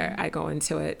before I go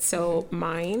into it. So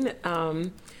mine,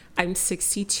 I'm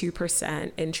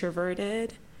 62%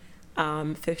 introverted,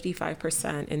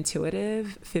 55%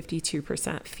 intuitive,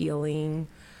 52% feeling,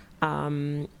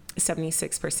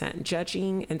 76%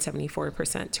 judging, and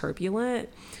 74% turbulent.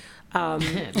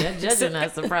 That judging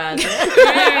not surprising.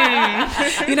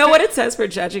 You know what it says for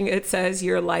judging? It says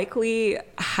you're likely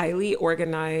highly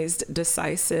organized,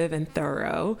 decisive, and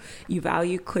thorough. You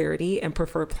value clarity and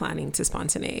prefer planning to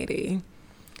spontaneity.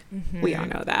 Mm-hmm. We all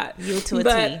know that. You to a T.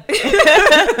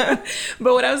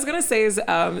 But what I was going to say is,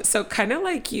 so kind of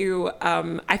like you,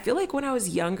 I feel like when I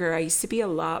was younger, I used to be a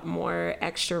lot more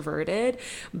extroverted,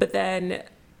 but then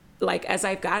like as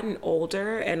I've gotten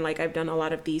older and like I've done a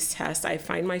lot of these tests, I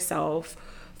find myself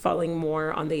falling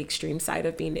more on the extreme side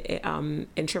of being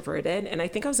introverted. And I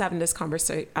think I was having this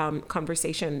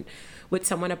conversation with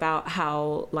someone about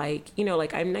how like,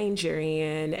 like I'm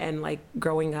Nigerian and like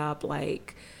growing up, I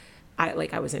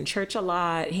was in church a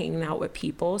lot, hanging out with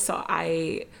people. So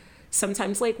I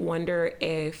sometimes like wonder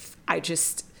if I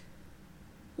just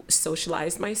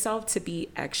socialized myself to be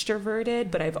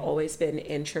extroverted, but I've always been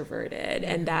introverted.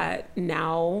 And that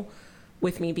now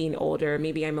with me being older,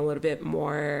 maybe I'm a little bit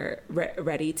more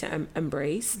ready to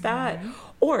embrace that.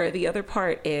 Or the other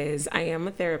part is I am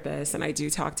a therapist and I do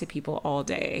talk to people all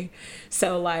day.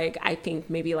 So like, I think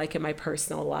maybe like in my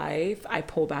personal life, I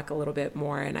pull back a little bit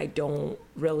more and I don't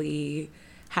really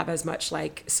have as much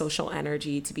like social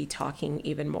energy to be talking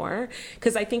even more.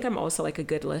 Cause I think I'm also like a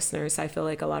good listener. So I feel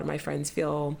like a lot of my friends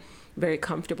feel very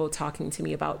comfortable talking to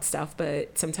me about stuff,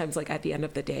 but sometimes like at the end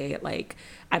of the day, like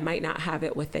I might not have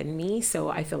it within me. So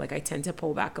I feel like I tend to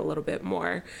pull back a little bit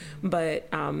more, but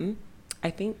I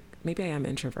think maybe I am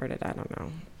introverted. I don't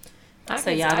know. So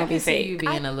y'all don't be see fake. you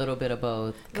being a little bit of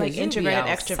both. Like you introverted,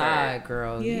 be outside, extrovert.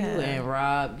 girl. Yeah. You and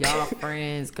Rob, y'all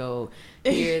friends go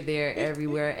here, there,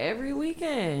 everywhere, every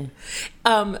weekend.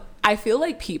 I feel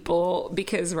like people,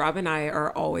 because Rob and I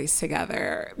are always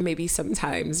together, maybe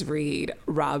sometimes read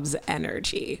Rob's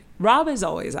energy. Rob is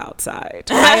always outside.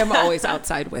 I am always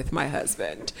outside with my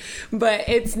husband, but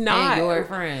it's not. And your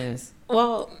friends.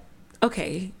 Well,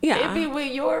 okay, yeah. It be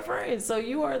with your friends, so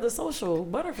you are the social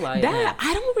butterfly. That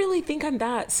I don't really think I'm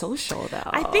that social though.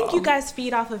 I think you guys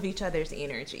feed off of each other's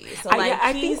energy. So like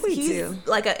I think we he's do.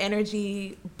 like an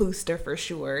energy booster for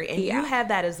sure, and you have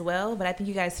that as well. But I think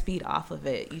you guys feed off of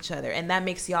it, each other, and that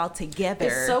makes y'all together.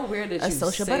 It's so weird that you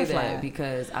social say butterfly. that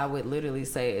because I would literally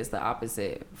say it's the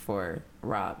opposite for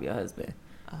Rob, your husband,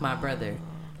 my brother.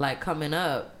 Like coming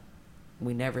up,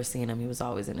 we never seen him. He was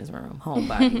always in his room,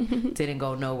 homebody. Didn't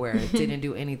go nowhere. Didn't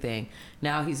do anything.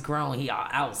 Now he's grown. He all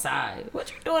outside.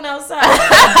 What you doing outside?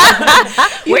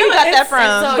 Where you got that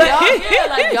from?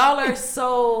 So y'all are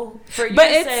so, for you to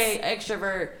say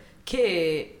extrovert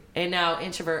kid and now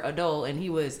introvert adult, and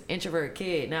he was introvert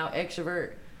kid, now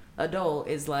extrovert adult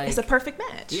is like, it's a perfect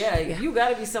match. Yeah, you got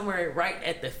to be somewhere right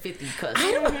at the 50 cusp.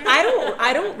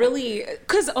 I don't really,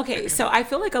 because okay, so I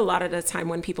feel like a lot of the time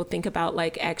when people think about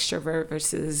like extrovert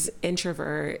versus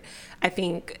introvert, I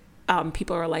think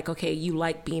people are like, okay, you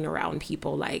like being around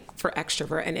people like for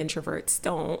extrovert, and introverts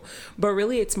don't, but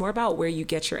really it's more about where you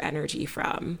get your energy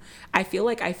from. I feel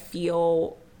like I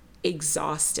feel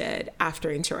exhausted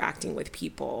after interacting with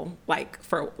people,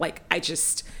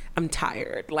 I'm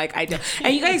tired. Like I don't,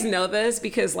 and you guys know this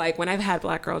because like when I've had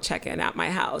Black Girl check-in at my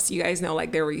house, you guys know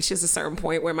like there reaches a certain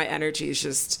point where my energy is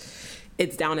just,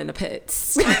 it's down in the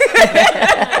pits.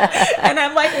 And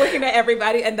I'm like looking at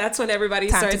everybody, and that's when everybody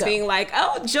starts being like,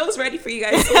 oh, Joe's ready for you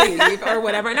guys to leave or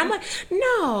whatever. And I'm like,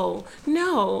 no,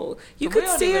 you could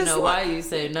see us. We don't even know why you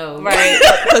say no. Right.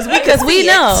 Because we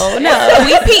know.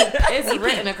 We peep. It's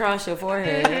written across your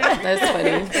forehead. That's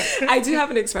funny. I do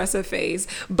have an expressive phase,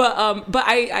 but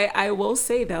I will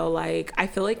say though, like I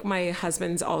feel like my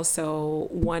husband's also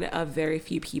one of very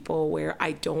few people where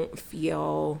I don't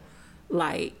feel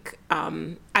like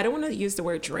I don't want to use the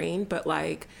word drain, but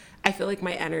like I feel like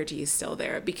my energy is still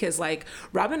there, because like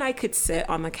Rob and I could sit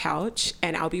on the couch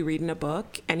and I'll be reading a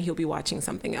book and he'll be watching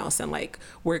something else, and like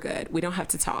we're good, we don't have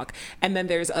to talk. And then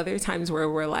there's other times where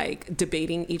we're like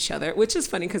debating each other, which is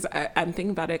funny because I'm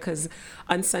thinking about it because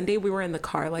on Sunday we were in the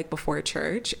car like before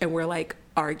church and we're like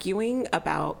arguing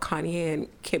about Kanye and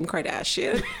Kim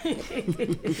Kardashian.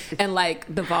 And like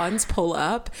the Vaughns pull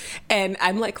up and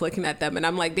I'm like looking at them and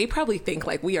I'm like, they probably think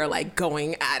like we are like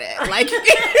going at it like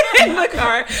in the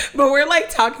car, but we're like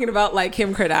talking about like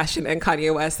Kim Kardashian and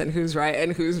Kanye West and who's right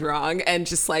and who's wrong and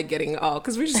just like getting all,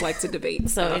 because we just like to debate.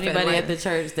 So anybody at the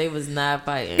church, they was not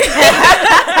fighting.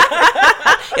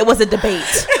 It was a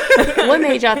debate. What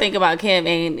made y'all think about Kim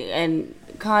and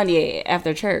Kanye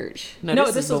after church?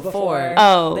 No, this was before.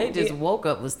 Oh, they just woke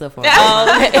up with stuff on.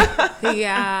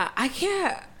 Yeah, I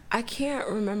can't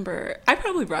remember. I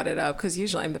probably brought it up because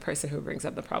usually I'm the person who brings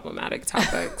up the problematic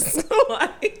topics.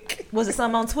 Like, was it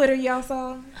something on Twitter y'all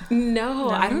saw? No,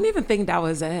 I don't even think that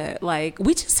was it. Like,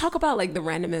 we just talk about like the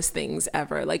randomest things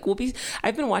ever. Like,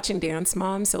 I've been watching Dance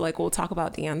Moms, so like we'll talk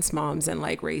about dance moms and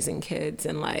like raising kids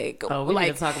and like. Oh, we like,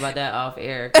 need to talk about that off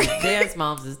air because Dance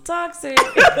Moms is toxic.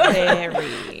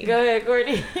 Very. Go ahead,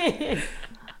 Courtney.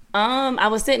 I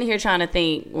was sitting here trying to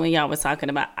think when y'all was talking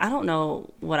about, I don't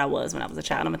know what I was when I was a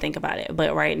child. I'm gonna think about it.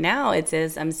 But right now it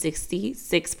says I'm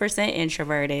 66%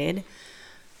 introverted.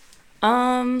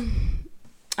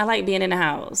 I like being in the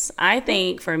house. I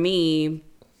think for me,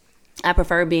 I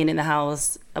prefer being in the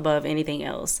house above anything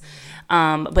else.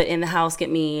 But in the house could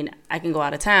mean I can go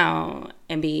out of town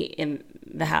and be in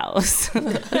the house.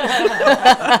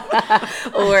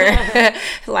 Or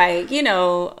like, you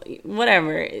know,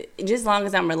 whatever. Just as long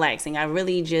as I'm relaxing. I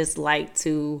really just like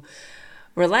to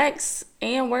relax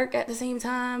and work at the same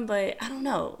time, but I don't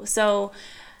know. So,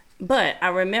 but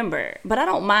I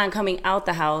don't mind coming out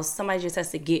the house. Somebody just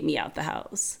has to get me out the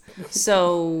house.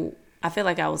 So I feel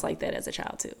like I was like that as a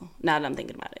child too. Now that I'm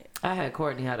thinking about it. I had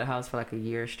Courtney out of the house for like a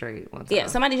year straight one time. Yeah,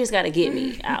 somebody just got to get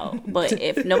me out. But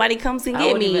if nobody comes and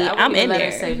get me, I'm in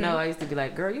there. Say no. I used to be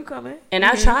like, "Girl, you coming?" And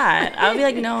I tried. I'll be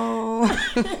like, "No."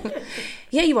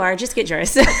 Yeah, you are. Just get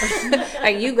dressed.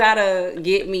 Like, you gotta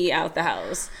get me out the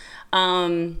house.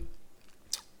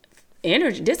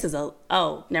 Energy.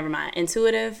 Never mind.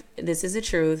 Intuitive. This is the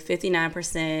truth.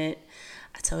 59%.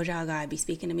 I told y'all God be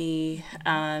speaking to me.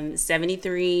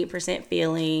 73%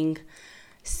 feeling.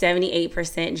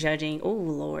 78% judging. Oh,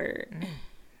 Lord.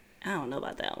 I don't know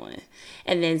about that one.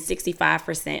 And then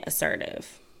 65%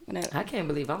 assertive. I can't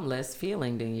believe I'm less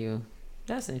feeling than you.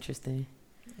 That's interesting.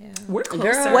 Yeah. We're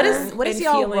closer. Girl, what is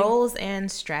y'all roles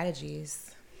and strategies?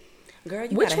 Girl,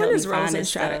 you which one is roles and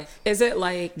strategy? Is it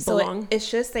like belong? So it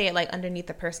should say it like underneath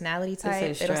the personality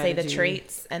type. It'll say the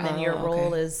traits, and then your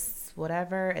role is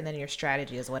whatever, and then your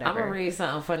strategy is whatever. I'm gonna read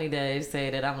something funny that they say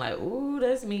that I'm like, ooh,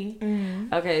 that's me.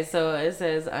 Mm-hmm. Okay, so it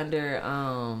says under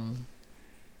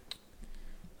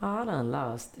I done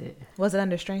lost it. Was it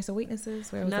under strengths and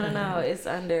weaknesses? Where was it? No, it's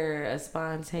under a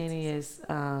spontaneous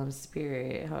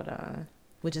spirit. Hold on.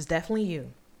 Which is definitely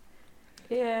you.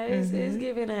 Yeah, it's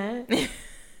giving that.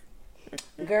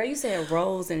 Girl, you said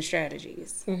roles and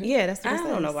strategies. Mm-hmm. Yeah, that's what it says. I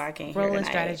don't know why I can't hear role and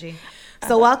strategy.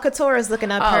 So while Katora's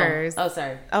looking up hers. Oh,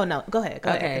 sorry. Oh, no. Go ahead.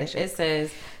 Okay. It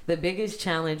says, the biggest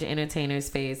challenge entertainers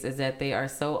face is that they are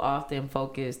so often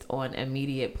focused on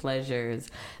immediate pleasures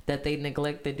that they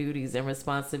neglect the duties and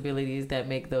responsibilities that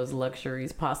make those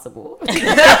luxuries possible.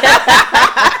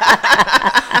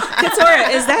 Katora,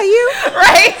 is that you?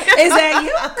 Right? Is that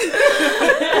you?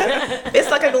 It's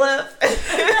like a glove.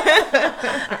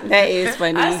 That is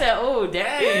funny. I said, oh,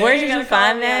 dang. Where did you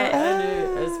find that?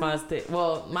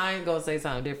 Well, mine gonna say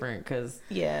something different because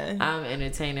I'm an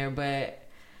entertainer, but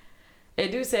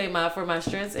it do say for my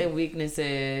strengths and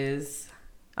weaknesses,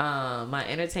 my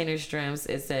entertainer strengths,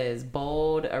 it says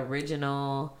bold,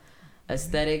 original,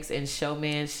 aesthetics and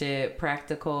showmanship,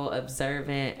 practical,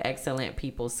 observant, excellent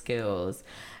people skills.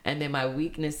 And then my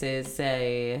weaknesses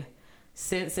say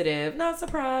sensitive, not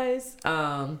surprised,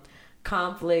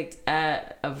 conflict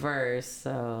averse.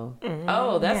 So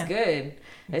that's good.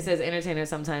 It says entertainers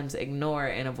sometimes ignore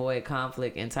and avoid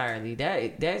conflict entirely.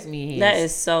 That's me. That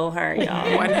is so hard,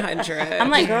 y'all. 100. I'm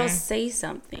like, girl, say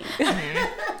something.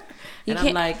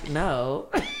 I'm like, no.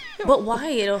 But why?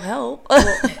 It'll help.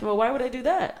 Well, why would I do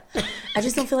that? I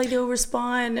just don't feel like they'll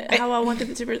respond how I want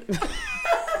them to.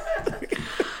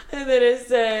 And then it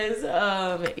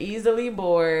says easily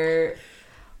bored.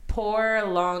 Poor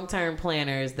long-term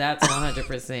planners, that's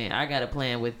 100%. I got a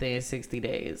plan within 60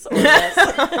 days. Or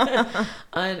less.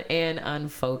 And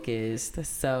unfocused.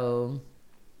 So,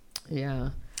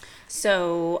 yeah.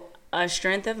 So, a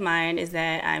strength of mine is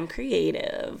that I'm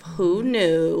creative. Who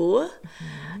knew?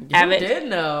 You did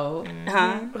know.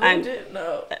 Huh? Who did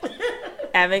know?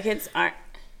 Advocates aren't.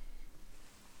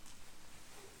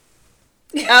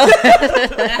 Oh,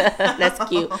 that's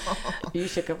cute. You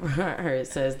should confront her,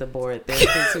 says the board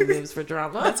therapist who lives for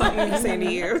drama. That's all I'm saying to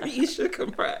you. You should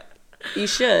confront. You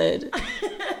should.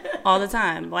 All the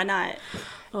time. Why not?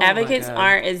 Advocates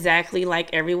aren't exactly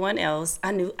like everyone else.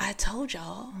 I told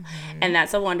y'all. Mm-hmm. And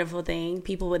that's a wonderful thing.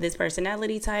 People with this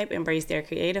personality type embrace their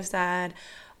creative side,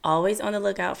 always on the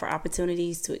lookout for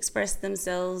opportunities to express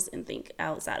themselves and think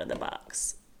outside of the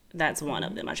box. That's one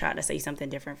of them. I tried to say something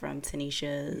different from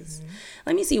Tanisha's. Mm-hmm.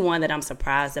 Let me see one that I'm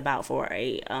surprised about for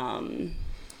a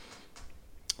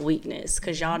weakness,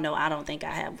 because y'all know I don't think I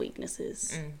have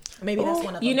weaknesses. Maybe that's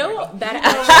one of them. You know, that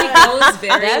actually goes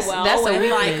very well. That's a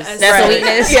weakness. Like that's a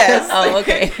weakness? Yes. Oh,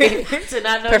 okay. To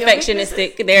not know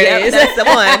Perfectionistic. There it is. That's the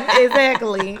one.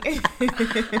 Exactly.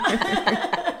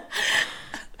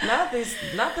 Not this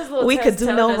little we test could do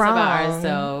telling no us wrong. about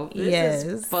ourselves. This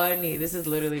is Yes. funny. This is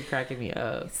literally cracking me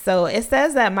up. So it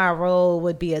says that my role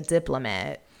would be a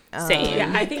diplomat. Same.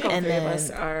 Yeah, I think all and three of then us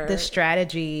are. the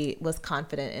strategy was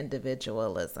confident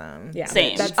individualism. Yeah,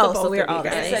 Same. That's so we're all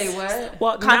guys. Say what?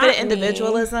 Well, Confident not me.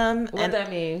 individualism. What and that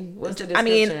mean? What's the I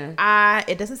description? mean,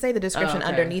 it doesn't say the description Oh, okay.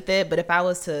 underneath it, but if I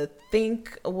was to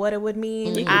think what it would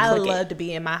mean, You can I click love it. to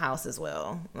be in my house as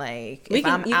well. Like You if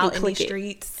can I'm out in the click it,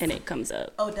 streets. and it comes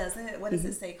up. Oh, does it? What does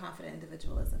it say confident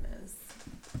individualism is?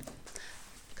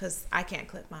 Because I can't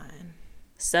click mine.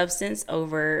 Substance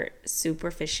over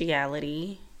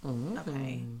superficiality.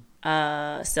 Okay.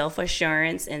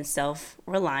 Self-assurance and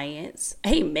self-reliance.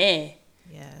 Amen.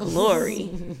 Yes.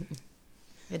 Glory.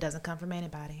 It doesn't come from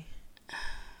anybody.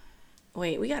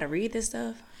 Wait, we gotta read this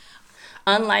stuff.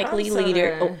 Unlikely I'm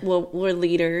leader. sorry. Well, we're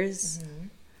leaders.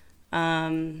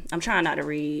 I'm trying not to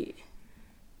read.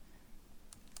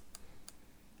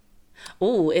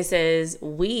 Ooh, it says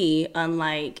we,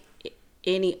 unlike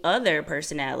any other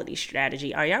personality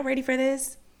strategy. Are y'all ready for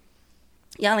this?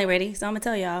 Y'all ain't ready, so I'm gonna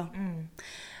tell y'all.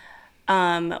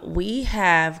 We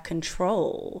have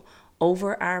control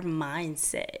over our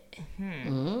mindset.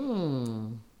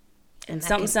 And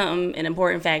something, an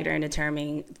important factor in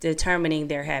determining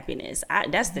their happiness.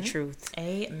 That's the truth.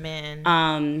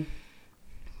 Amen.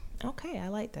 Okay, I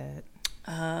like that.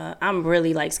 I'm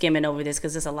really like skimming over this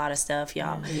because there's a lot of stuff,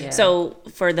 y'all. Yeah. So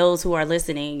for those who are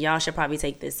listening, y'all should probably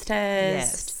take this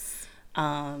test. Yes.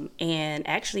 And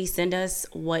actually send us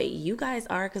what you guys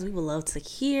are, because we would love to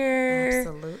hear.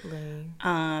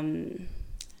 Absolutely.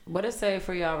 What it say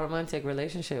for y'all romantic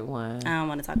relationship one? I don't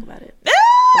want to talk about it.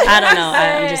 I don't know.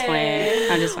 I'm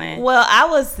just playing. Well, I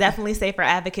was definitely say for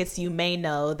advocates, you may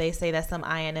know, they say that some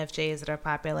INFJs that are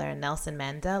popular are Nelson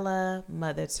Mandela,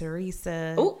 Mother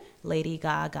Teresa, Ooh. Lady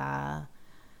Gaga,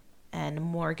 and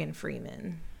Morgan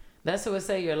Freeman. That's who it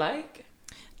say you're like?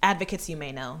 Advocates you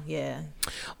may know, yeah.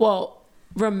 Well,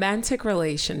 romantic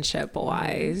relationship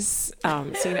wise,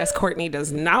 seeing as Courtney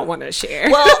does not want to share.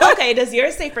 Well, okay, does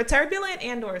yours say for turbulent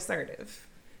and or assertive?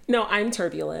 No, I'm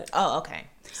turbulent. Oh, okay.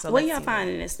 So Where let's y'all see.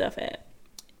 finding this stuff at?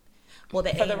 Well, the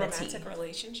For A the and the romantic T.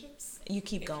 relationships, You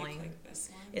keep if you going. click this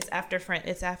one. It's after friend.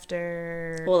 It's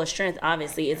after. Well, a strength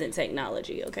obviously isn't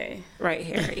technology, okay? Right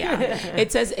here, yeah.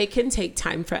 It says it can take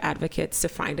time for advocates to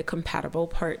find a compatible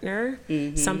partner.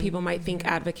 Some people might think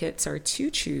advocates are too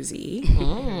choosy.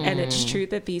 And it's true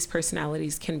that these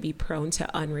personalities can be prone to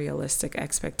unrealistic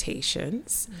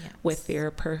expectations. Yes. With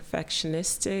their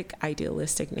perfectionistic,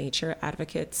 idealistic nature,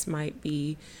 advocates might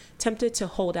be tempted to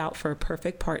hold out for a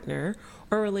perfect partner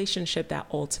or a relationship that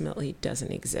ultimately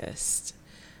doesn't exist.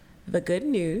 The good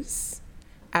news,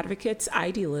 advocates'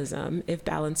 idealism, if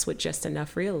balanced with just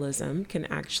enough realism, can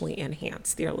actually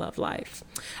enhance their love life.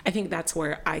 I think that's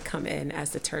where I come in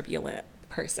as the turbulent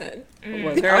person.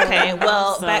 Well, girl, Okay,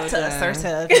 well, So back to done.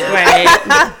 assertive.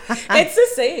 right. It's the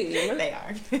same. They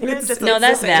are. No,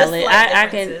 that's valid. I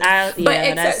can. But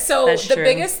Yeah, that's the true.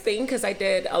 biggest thing, because I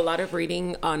did a lot of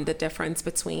reading on the difference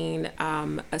between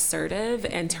assertive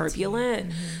and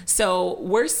turbulent. So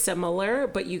we're similar,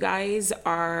 but you guys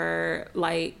are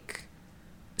like,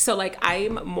 so like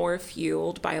I'm more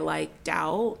fueled by like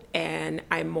doubt, and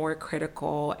I'm more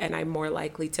critical, and I'm more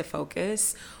likely to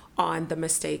focus on the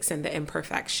mistakes and the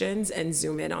imperfections and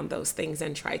zoom in on those things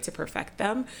and try to perfect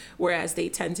them, whereas they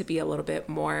tend to be a little bit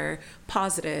more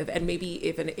positive and maybe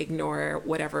even ignore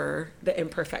whatever the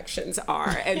imperfections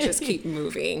are and just keep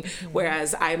moving,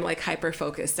 whereas I'm like hyper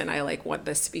focused and I like want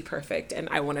this to be perfect and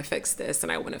I want to fix this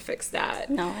and I want to fix that.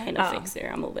 No, I ain't a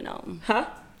fixer. I'm moving on. Huh?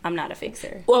 I'm not a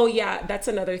fixer. Well, yeah, that's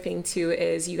another thing too,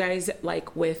 is you guys,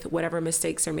 like, with whatever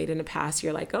mistakes are made in the past,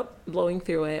 you're like, oh, blowing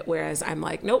through it. Whereas I'm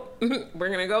like, nope, we're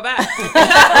going to go back.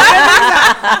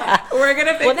 We're going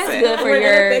to fix it. Well, that's good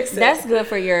for that's good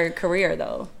for your career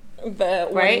though.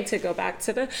 But wanting Right? to go back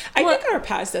to I think our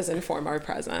past does inform our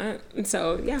present. And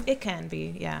so, yeah. It can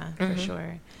be, yeah, for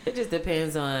sure. It just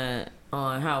depends on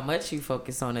how much you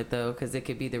focus on it, though, because it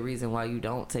could be the reason why you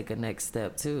don't take a next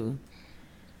step, too.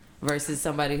 versus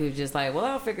somebody who's just like, well,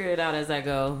 I'll figure it out as I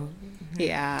go.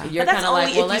 Yeah. You're But that's kind of only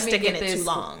like, well, if let you me stick in get it this too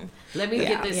long. Let me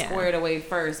get this Yeah. squared away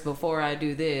first before I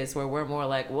do this. Where we're more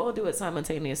like, we'll do it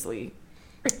simultaneously.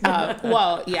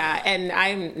 Well, yeah, and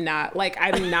I'm not like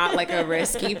a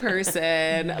risky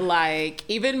person. Like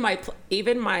even my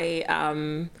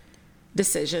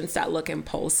decisions that look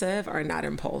impulsive are not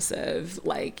impulsive,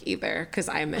 like either, because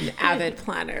I'm an avid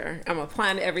planner. I'm gonna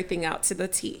plan everything out to the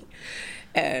T,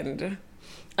 and.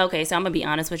 Okay, so I'm gonna be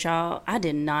honest with y'all. I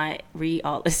did not read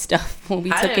all this stuff when we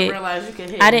took it. I didn't realize you could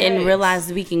hit I didn't next.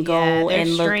 realize we can go and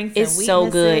look. strengths It's and so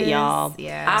good, weaknesses. y'all.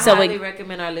 Yeah. I So highly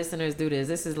recommend our listeners do this.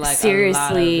 This is like a lot of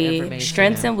Seriously, information.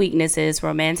 strengths and weaknesses,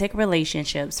 romantic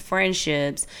relationships,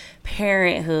 friendships,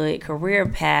 parenthood, career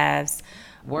paths,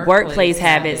 workplace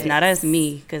habits. Not us,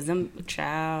 me, because them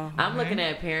child. I'm looking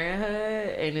at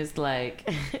parenthood, and it's like.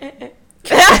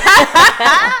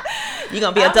 You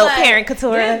gonna be a I'm dope like, parent,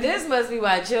 Katura. This must be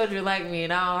why children like me,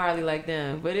 and I don't hardly like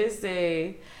them. But it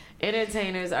say,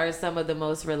 entertainers are some of the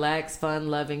most relaxed,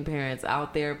 fun-loving parents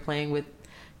out there. Playing with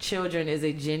children is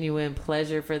a genuine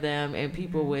pleasure for them, and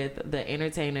people with the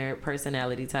entertainer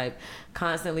personality type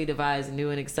constantly devise new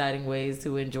and exciting ways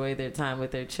to enjoy their time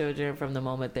with their children. From the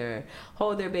moment they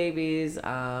hold their babies,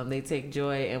 they take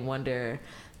joy and wonder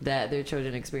that their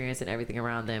children experience and everything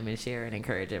around them, and share and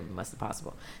encourage them as much as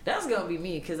possible. That's gonna be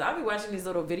me, because I'll be watching these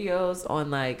little videos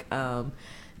on like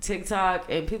TikTok,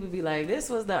 and people be like, this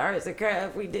was the arts and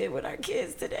craft we did with our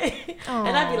kids today.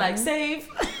 And I'd be like, save.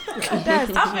 I'm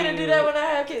gonna do that when I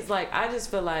have kids. Like, I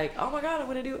just feel like, oh my God, I'm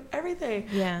gonna do everything.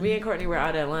 Yeah. Me and Courtney were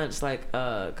out at lunch like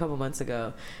a couple months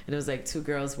ago, and it was like two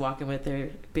girls walking with their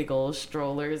big old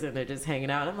strollers, and they're just hanging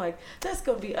out. I'm like, that's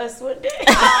gonna be us one day.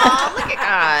 Oh, look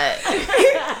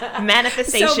at God.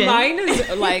 Manifestation. So mine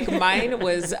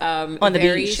was On the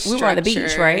very beach. We were on the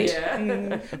beach, structured. right?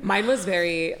 Yeah. Mine was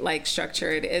very like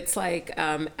structured. It's like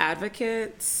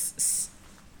advocates.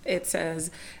 It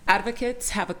says advocates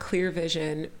have a clear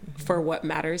vision for what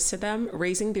matters to them,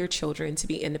 raising their children to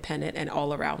be independent and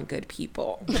all around good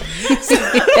people. Which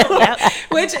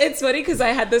it's funny because I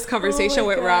had this conversation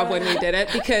with Rob when we did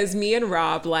it, because me and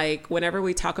Rob, like whenever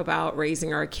we talk about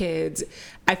raising our kids,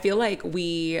 I feel like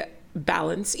we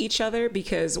balance each other,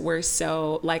 because we're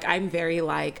so like, I'm very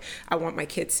like, I want my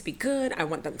kids to be good, I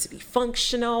want them to be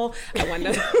functional, I want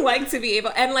them like to be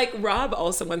able, and like Rob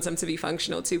also wants them to be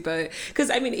functional too, but because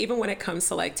I mean, even when it comes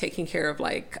to like taking care of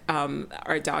like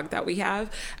our dog that we have,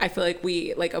 I feel like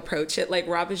we like approach it like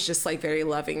Rob is just like very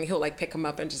loving, he'll like pick him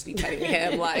up and just be petting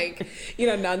him like, you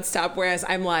know, nonstop, whereas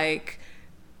I'm like,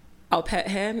 I'll pet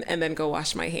him and then go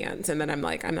wash my hands, and then I'm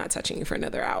like, I'm not touching you for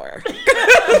another hour.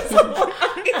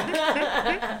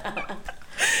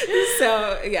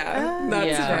 So yeah, not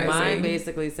surprising. Mine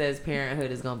basically says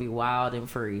parenthood is gonna be wild and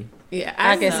free. Yeah,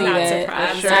 I can see that.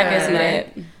 Surprised. I can see that.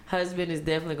 Husband is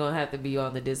definitely gonna have to be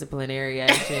on the disciplinary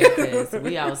action, because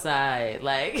we outside.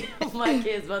 Like, my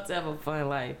kids about to have a fun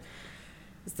life.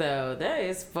 So that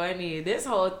is funny. This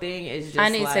whole thing is just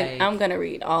I'm gonna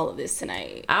read all of this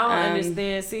tonight. I don't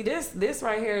understand. See, this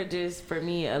right here just for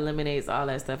me eliminates all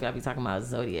that stuff y'all be talking about,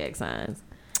 zodiac signs.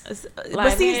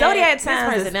 But see, zodiac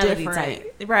signs is personality different.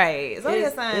 type. Right.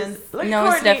 Zodiac signs. Look, No,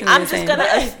 it's Courtney, definitely I'm the just same.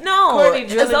 gonna no. Courtney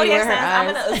drilling me Zodiac with her signs. I'm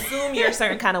eyes. gonna assume you're a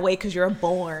certain kind of way because you're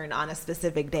born on a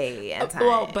specific day and time.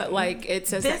 Well, but like it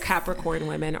says This- that Capricorn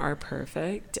women are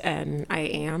perfect, and I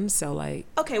am, so like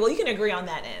okay, well you can agree on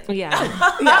that end.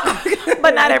 yeah.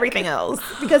 But not everything else,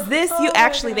 because this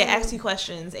they ask you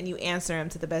questions and you answer them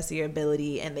to the best of your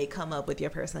ability, and they come up with your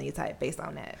personality type based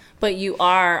on that. But you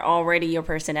are already your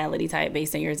personality type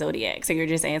based on your zodiac, so you're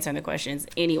just answering the questions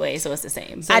anyway, so it's the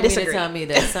same. So I you mean disagree. to tell me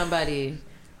that somebody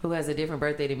who has a different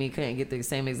birthday than me couldn't get the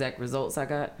same exact results I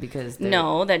got because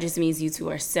No, that just means you two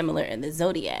are similar in the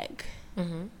zodiac.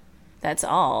 Mm-hmm. That's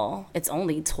all. It's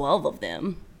only 12 of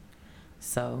them.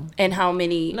 So And how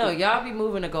many? no, y'all be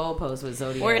moving the goalposts with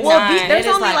zodiac. We're Well, not. there's It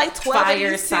is only like 12 of fire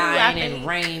these too, sign I and think.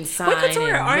 rain sign. What Couture?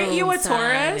 and Aren't you moon a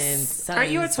sign and Taurus? sun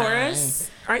Aren't you a sign. Taurus?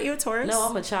 Aren't you a Taurus? No,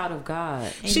 I'm a child of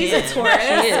God. She's a Amen. Taurus,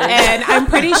 and I'm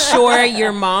pretty sure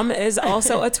your mom is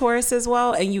also a Taurus as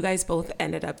well, and you guys both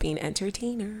ended up being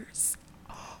entertainers.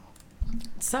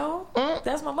 So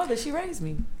that's my mother. She raised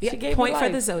me. Yeah, She gave point me for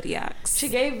life. the zodiacs. She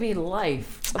gave me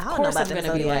life. Of I don't know course, I'm about them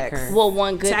gonna be like zodiacs. her.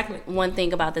 Well, Technically. one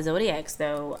thing about the zodiacs,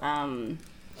 though.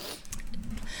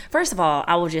 First of all,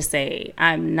 I will just say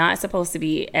I'm not supposed to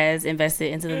be as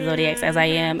invested into the zodiacs as I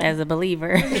am as a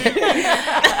believer.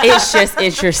 It's just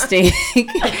interesting.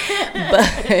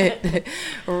 But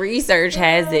research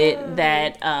has it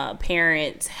that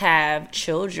parents have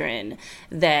children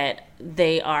that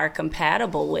they are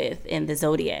compatible with in the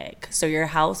zodiac. So your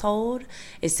household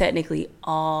is technically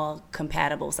all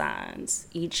compatible signs,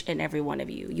 each and every one of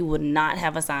you. You would not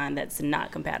have a sign that's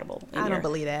not compatible. I don't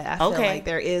believe that. I feel like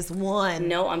there is one.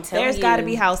 No, I'm telling you. There's got to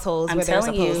be households where there's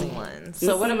opposing ones.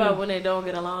 So what about when they don't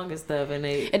get along and stuff, and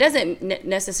they? It doesn't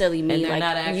necessarily mean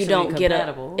like you don't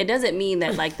compatible. It doesn't mean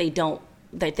that like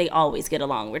that they always get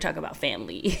along. We're talking about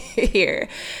family here,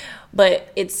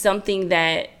 but it's something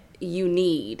that you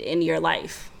need in your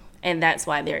life, and that's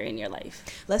why they're in your life.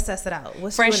 Let's test it out.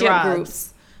 What's friendship you and Rob's,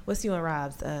 groups? What's you and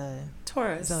Rob's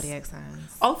Taurus zodiac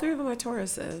signs? All three of them are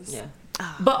Tauruses. Yeah.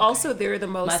 Oh, But also they're the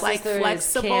most my like sister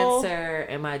flexible. is Cancer,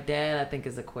 and my dad I think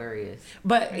is Aquarius.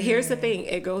 But here's the thing,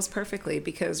 it goes perfectly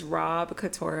because Rob,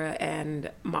 Katora,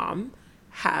 and Mom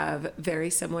have very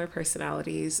similar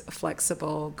personalities,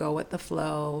 flexible, go with the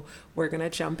flow. We're gonna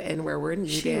jump in where we're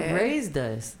needed. She raised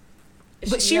us.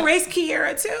 But she raised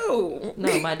Kiera too.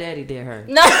 No, my daddy did her.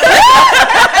 No.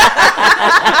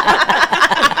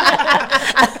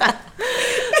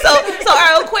 So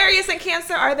are Aquarius and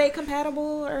Cancer, are they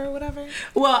compatible or whatever?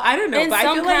 Well, I don't know. In but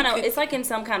some I feel kind like of, it's like in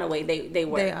some kind of way they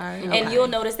work. They are. And Okay. you'll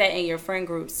notice that in your friend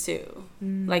groups too.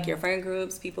 Like your friend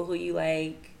groups, people who you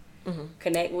like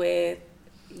connect with,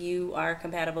 you are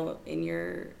compatible in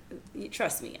your.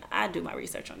 Trust me, I do my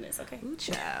research on this. Okay,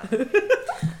 Child.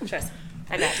 trust me,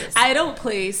 I got this. I don't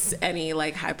place any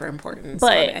like hyper importance on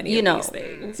But any you of know, these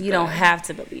things. you don't have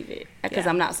to believe it because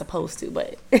I'm not supposed to.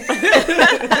 But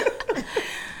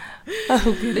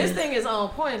This thing is on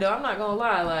point though. I'm not gonna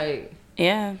lie. Like,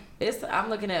 yeah, I'm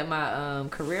looking at my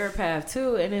career path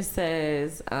too, and it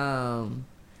says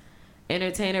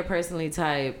entertainer personality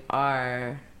type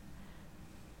are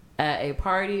at a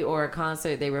party or a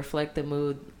concert, they reflect the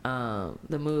mood,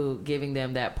 giving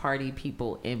them that party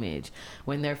people image.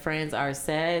 When their friends are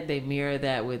sad, they mirror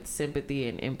that with sympathy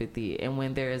and empathy. And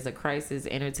when there is a crisis,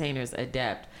 entertainers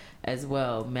adapt as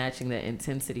well, matching the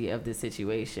intensity of the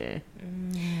situation.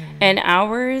 and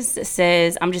ours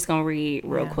says, I'm just gonna read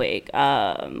real quick.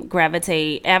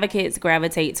 Advocates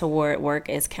gravitate toward work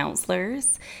as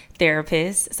counselors,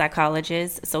 therapists,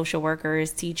 psychologists, social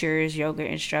workers, teachers, yoga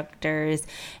instructors,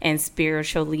 and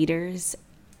spiritual leaders.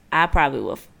 I probably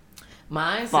will.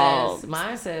 Mine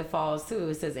said falls too.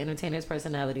 It says entertainers'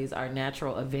 personalities are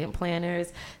natural event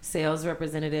planners, sales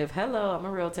representative. Hello, I'm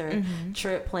a realtor.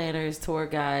 Trip planners, tour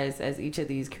guides, as each of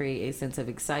these create a sense of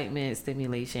excitement,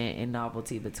 stimulation, and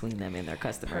novelty between them and their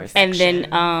customers. And then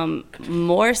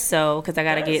more so, because I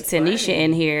got to get Tanisha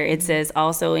in here, it says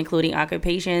also including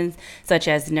occupations such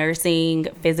as nursing,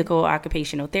 physical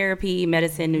occupational therapy,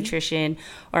 medicine, nutrition,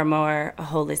 or more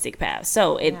holistic paths.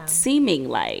 So it's seeming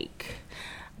like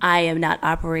I am not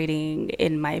operating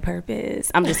in my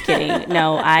purpose. I'm just kidding.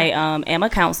 No, I am a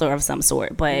counselor of some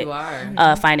sort, but You are.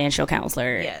 a financial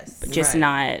counselor. Yes. Just Right.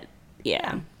 not,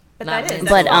 yeah. But Not that is.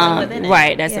 But that's within it.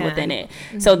 right, that's Yeah. within it.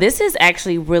 So this is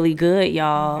actually really good,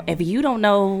 y'all. If you don't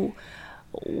know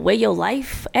where your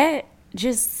life at,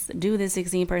 just do the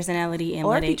 16 personality and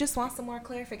Or let if you it. just want some more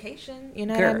clarification, you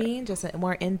know what I Girl. mean? Just a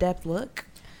more in-depth look.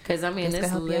 Because, I mean, This can this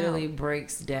help you literally out.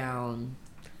 breaks down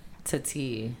to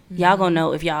T. Y'all gonna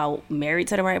know if y'all married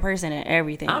to the right person and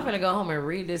everything. I'm going to go home and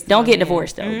read this. to Don't my get man.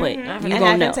 divorced though, but you And gonna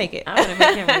have know. him take it. I'm going to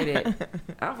make him read it.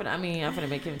 I'm going to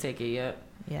make him take it, yep.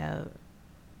 Yeah.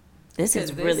 This is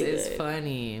Because really this is good.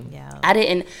 funny.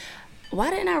 Yeah. Why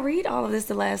didn't I read all of this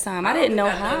the last time? I didn't know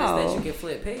I noticed how. that you can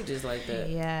flip pages like that.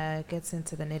 Yeah, it gets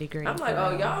into the nitty gritty. I'm like,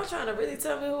 oh, y'all trying to really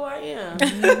tell me who I am.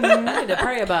 I need to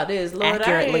pray about this, Lord.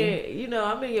 Accurately.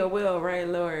 I'm in your will, right,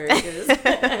 Lord? 'Cause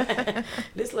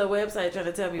this little website trying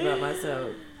to tell me about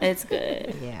myself. It's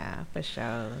good. Yeah, for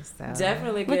sure. So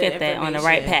Definitely good Look at that on the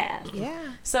right information. path. Yeah.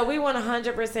 So we want to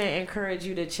 100% encourage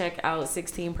you to check out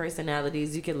 16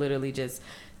 personalities. You can literally just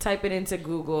type it into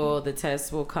Google. The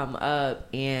test will come up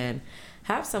and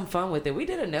have some fun with it. We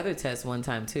did another test one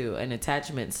time too, an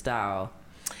attachment style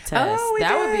test. Oh, we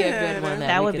that would be a did. good one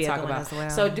That would we be could a talk good one about. as well.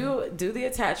 So do the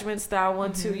attachment style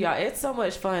one too, y'all. It's so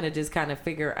much fun to just kind of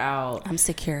figure out. I'm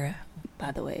secure,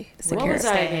 by the way. What Secure. was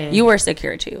I again? You were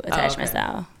secure too, attachment okay.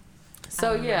 style.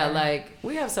 So yeah, like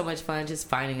we have so much fun just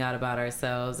finding out about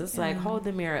ourselves. It's like hold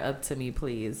the mirror up to me,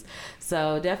 please.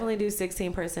 So definitely do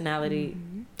 16 personality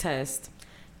test.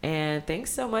 And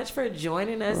thanks so much for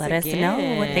joining us. Let again. us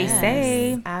know what they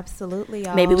say. Absolutely,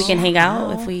 y'all. Maybe we can hang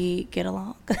out if we get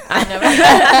along. I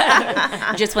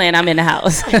never. Just playing. I'm in the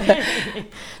house.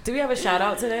 Do we have a shout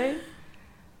out today?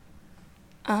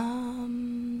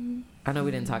 I know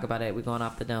we didn't talk about it. We're going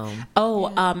off the dome.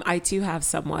 Oh, I do have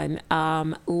someone.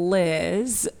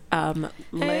 Liz. Liz.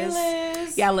 Hey,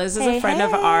 Liz. Yeah, Liz is a friend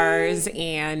of ours,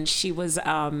 and she was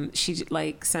she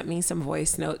like sent me some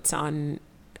voice notes on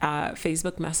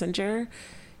Facebook Messenger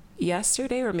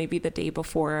yesterday or maybe the day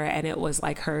before, and it was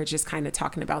like her just kind of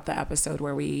talking about the episode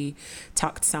where we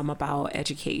talked some about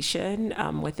education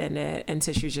within it, and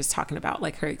so she was just talking about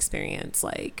like her experience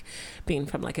like being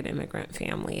from like an immigrant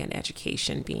family and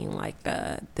education being like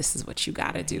this is what you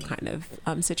gotta do kind of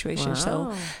situation. Wow.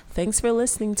 So thanks for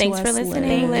listening to us. Thanks for listening,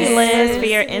 Thank you, Liz, for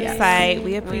your insight.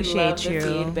 We appreciate we love you.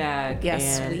 the feedback.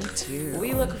 Yes, and we do.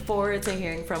 We look forward to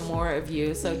hearing from more of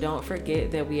you. So don't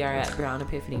forget that we are at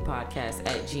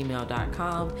brownepiphanypodcast@gmail.com.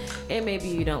 And maybe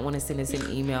you don't want to send us an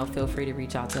email, feel free to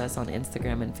reach out to us on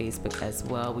Instagram and Facebook as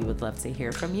well. We would love to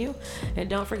hear from you. And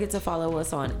don't forget to follow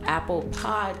us on Apple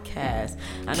Podcasts.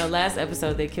 I know last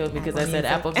episode they killed me because I said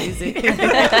Apple Music.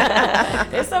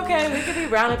 It's okay. We could be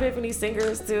Brown Epiphany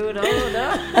singers too. No.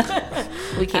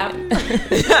 We can.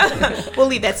 We'll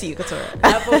leave that to you, Couture.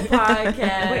 Apple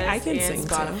Podcasts. Wait, I can and sing too.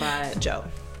 Spotify. Joe.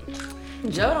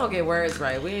 Joe don't get words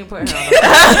right. We ain't putting her on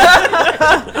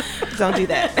the Don't do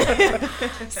that.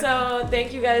 So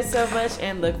thank you guys so much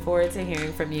and look forward to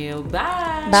hearing from you.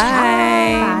 Bye.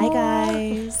 Bye. Bye,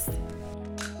 guys.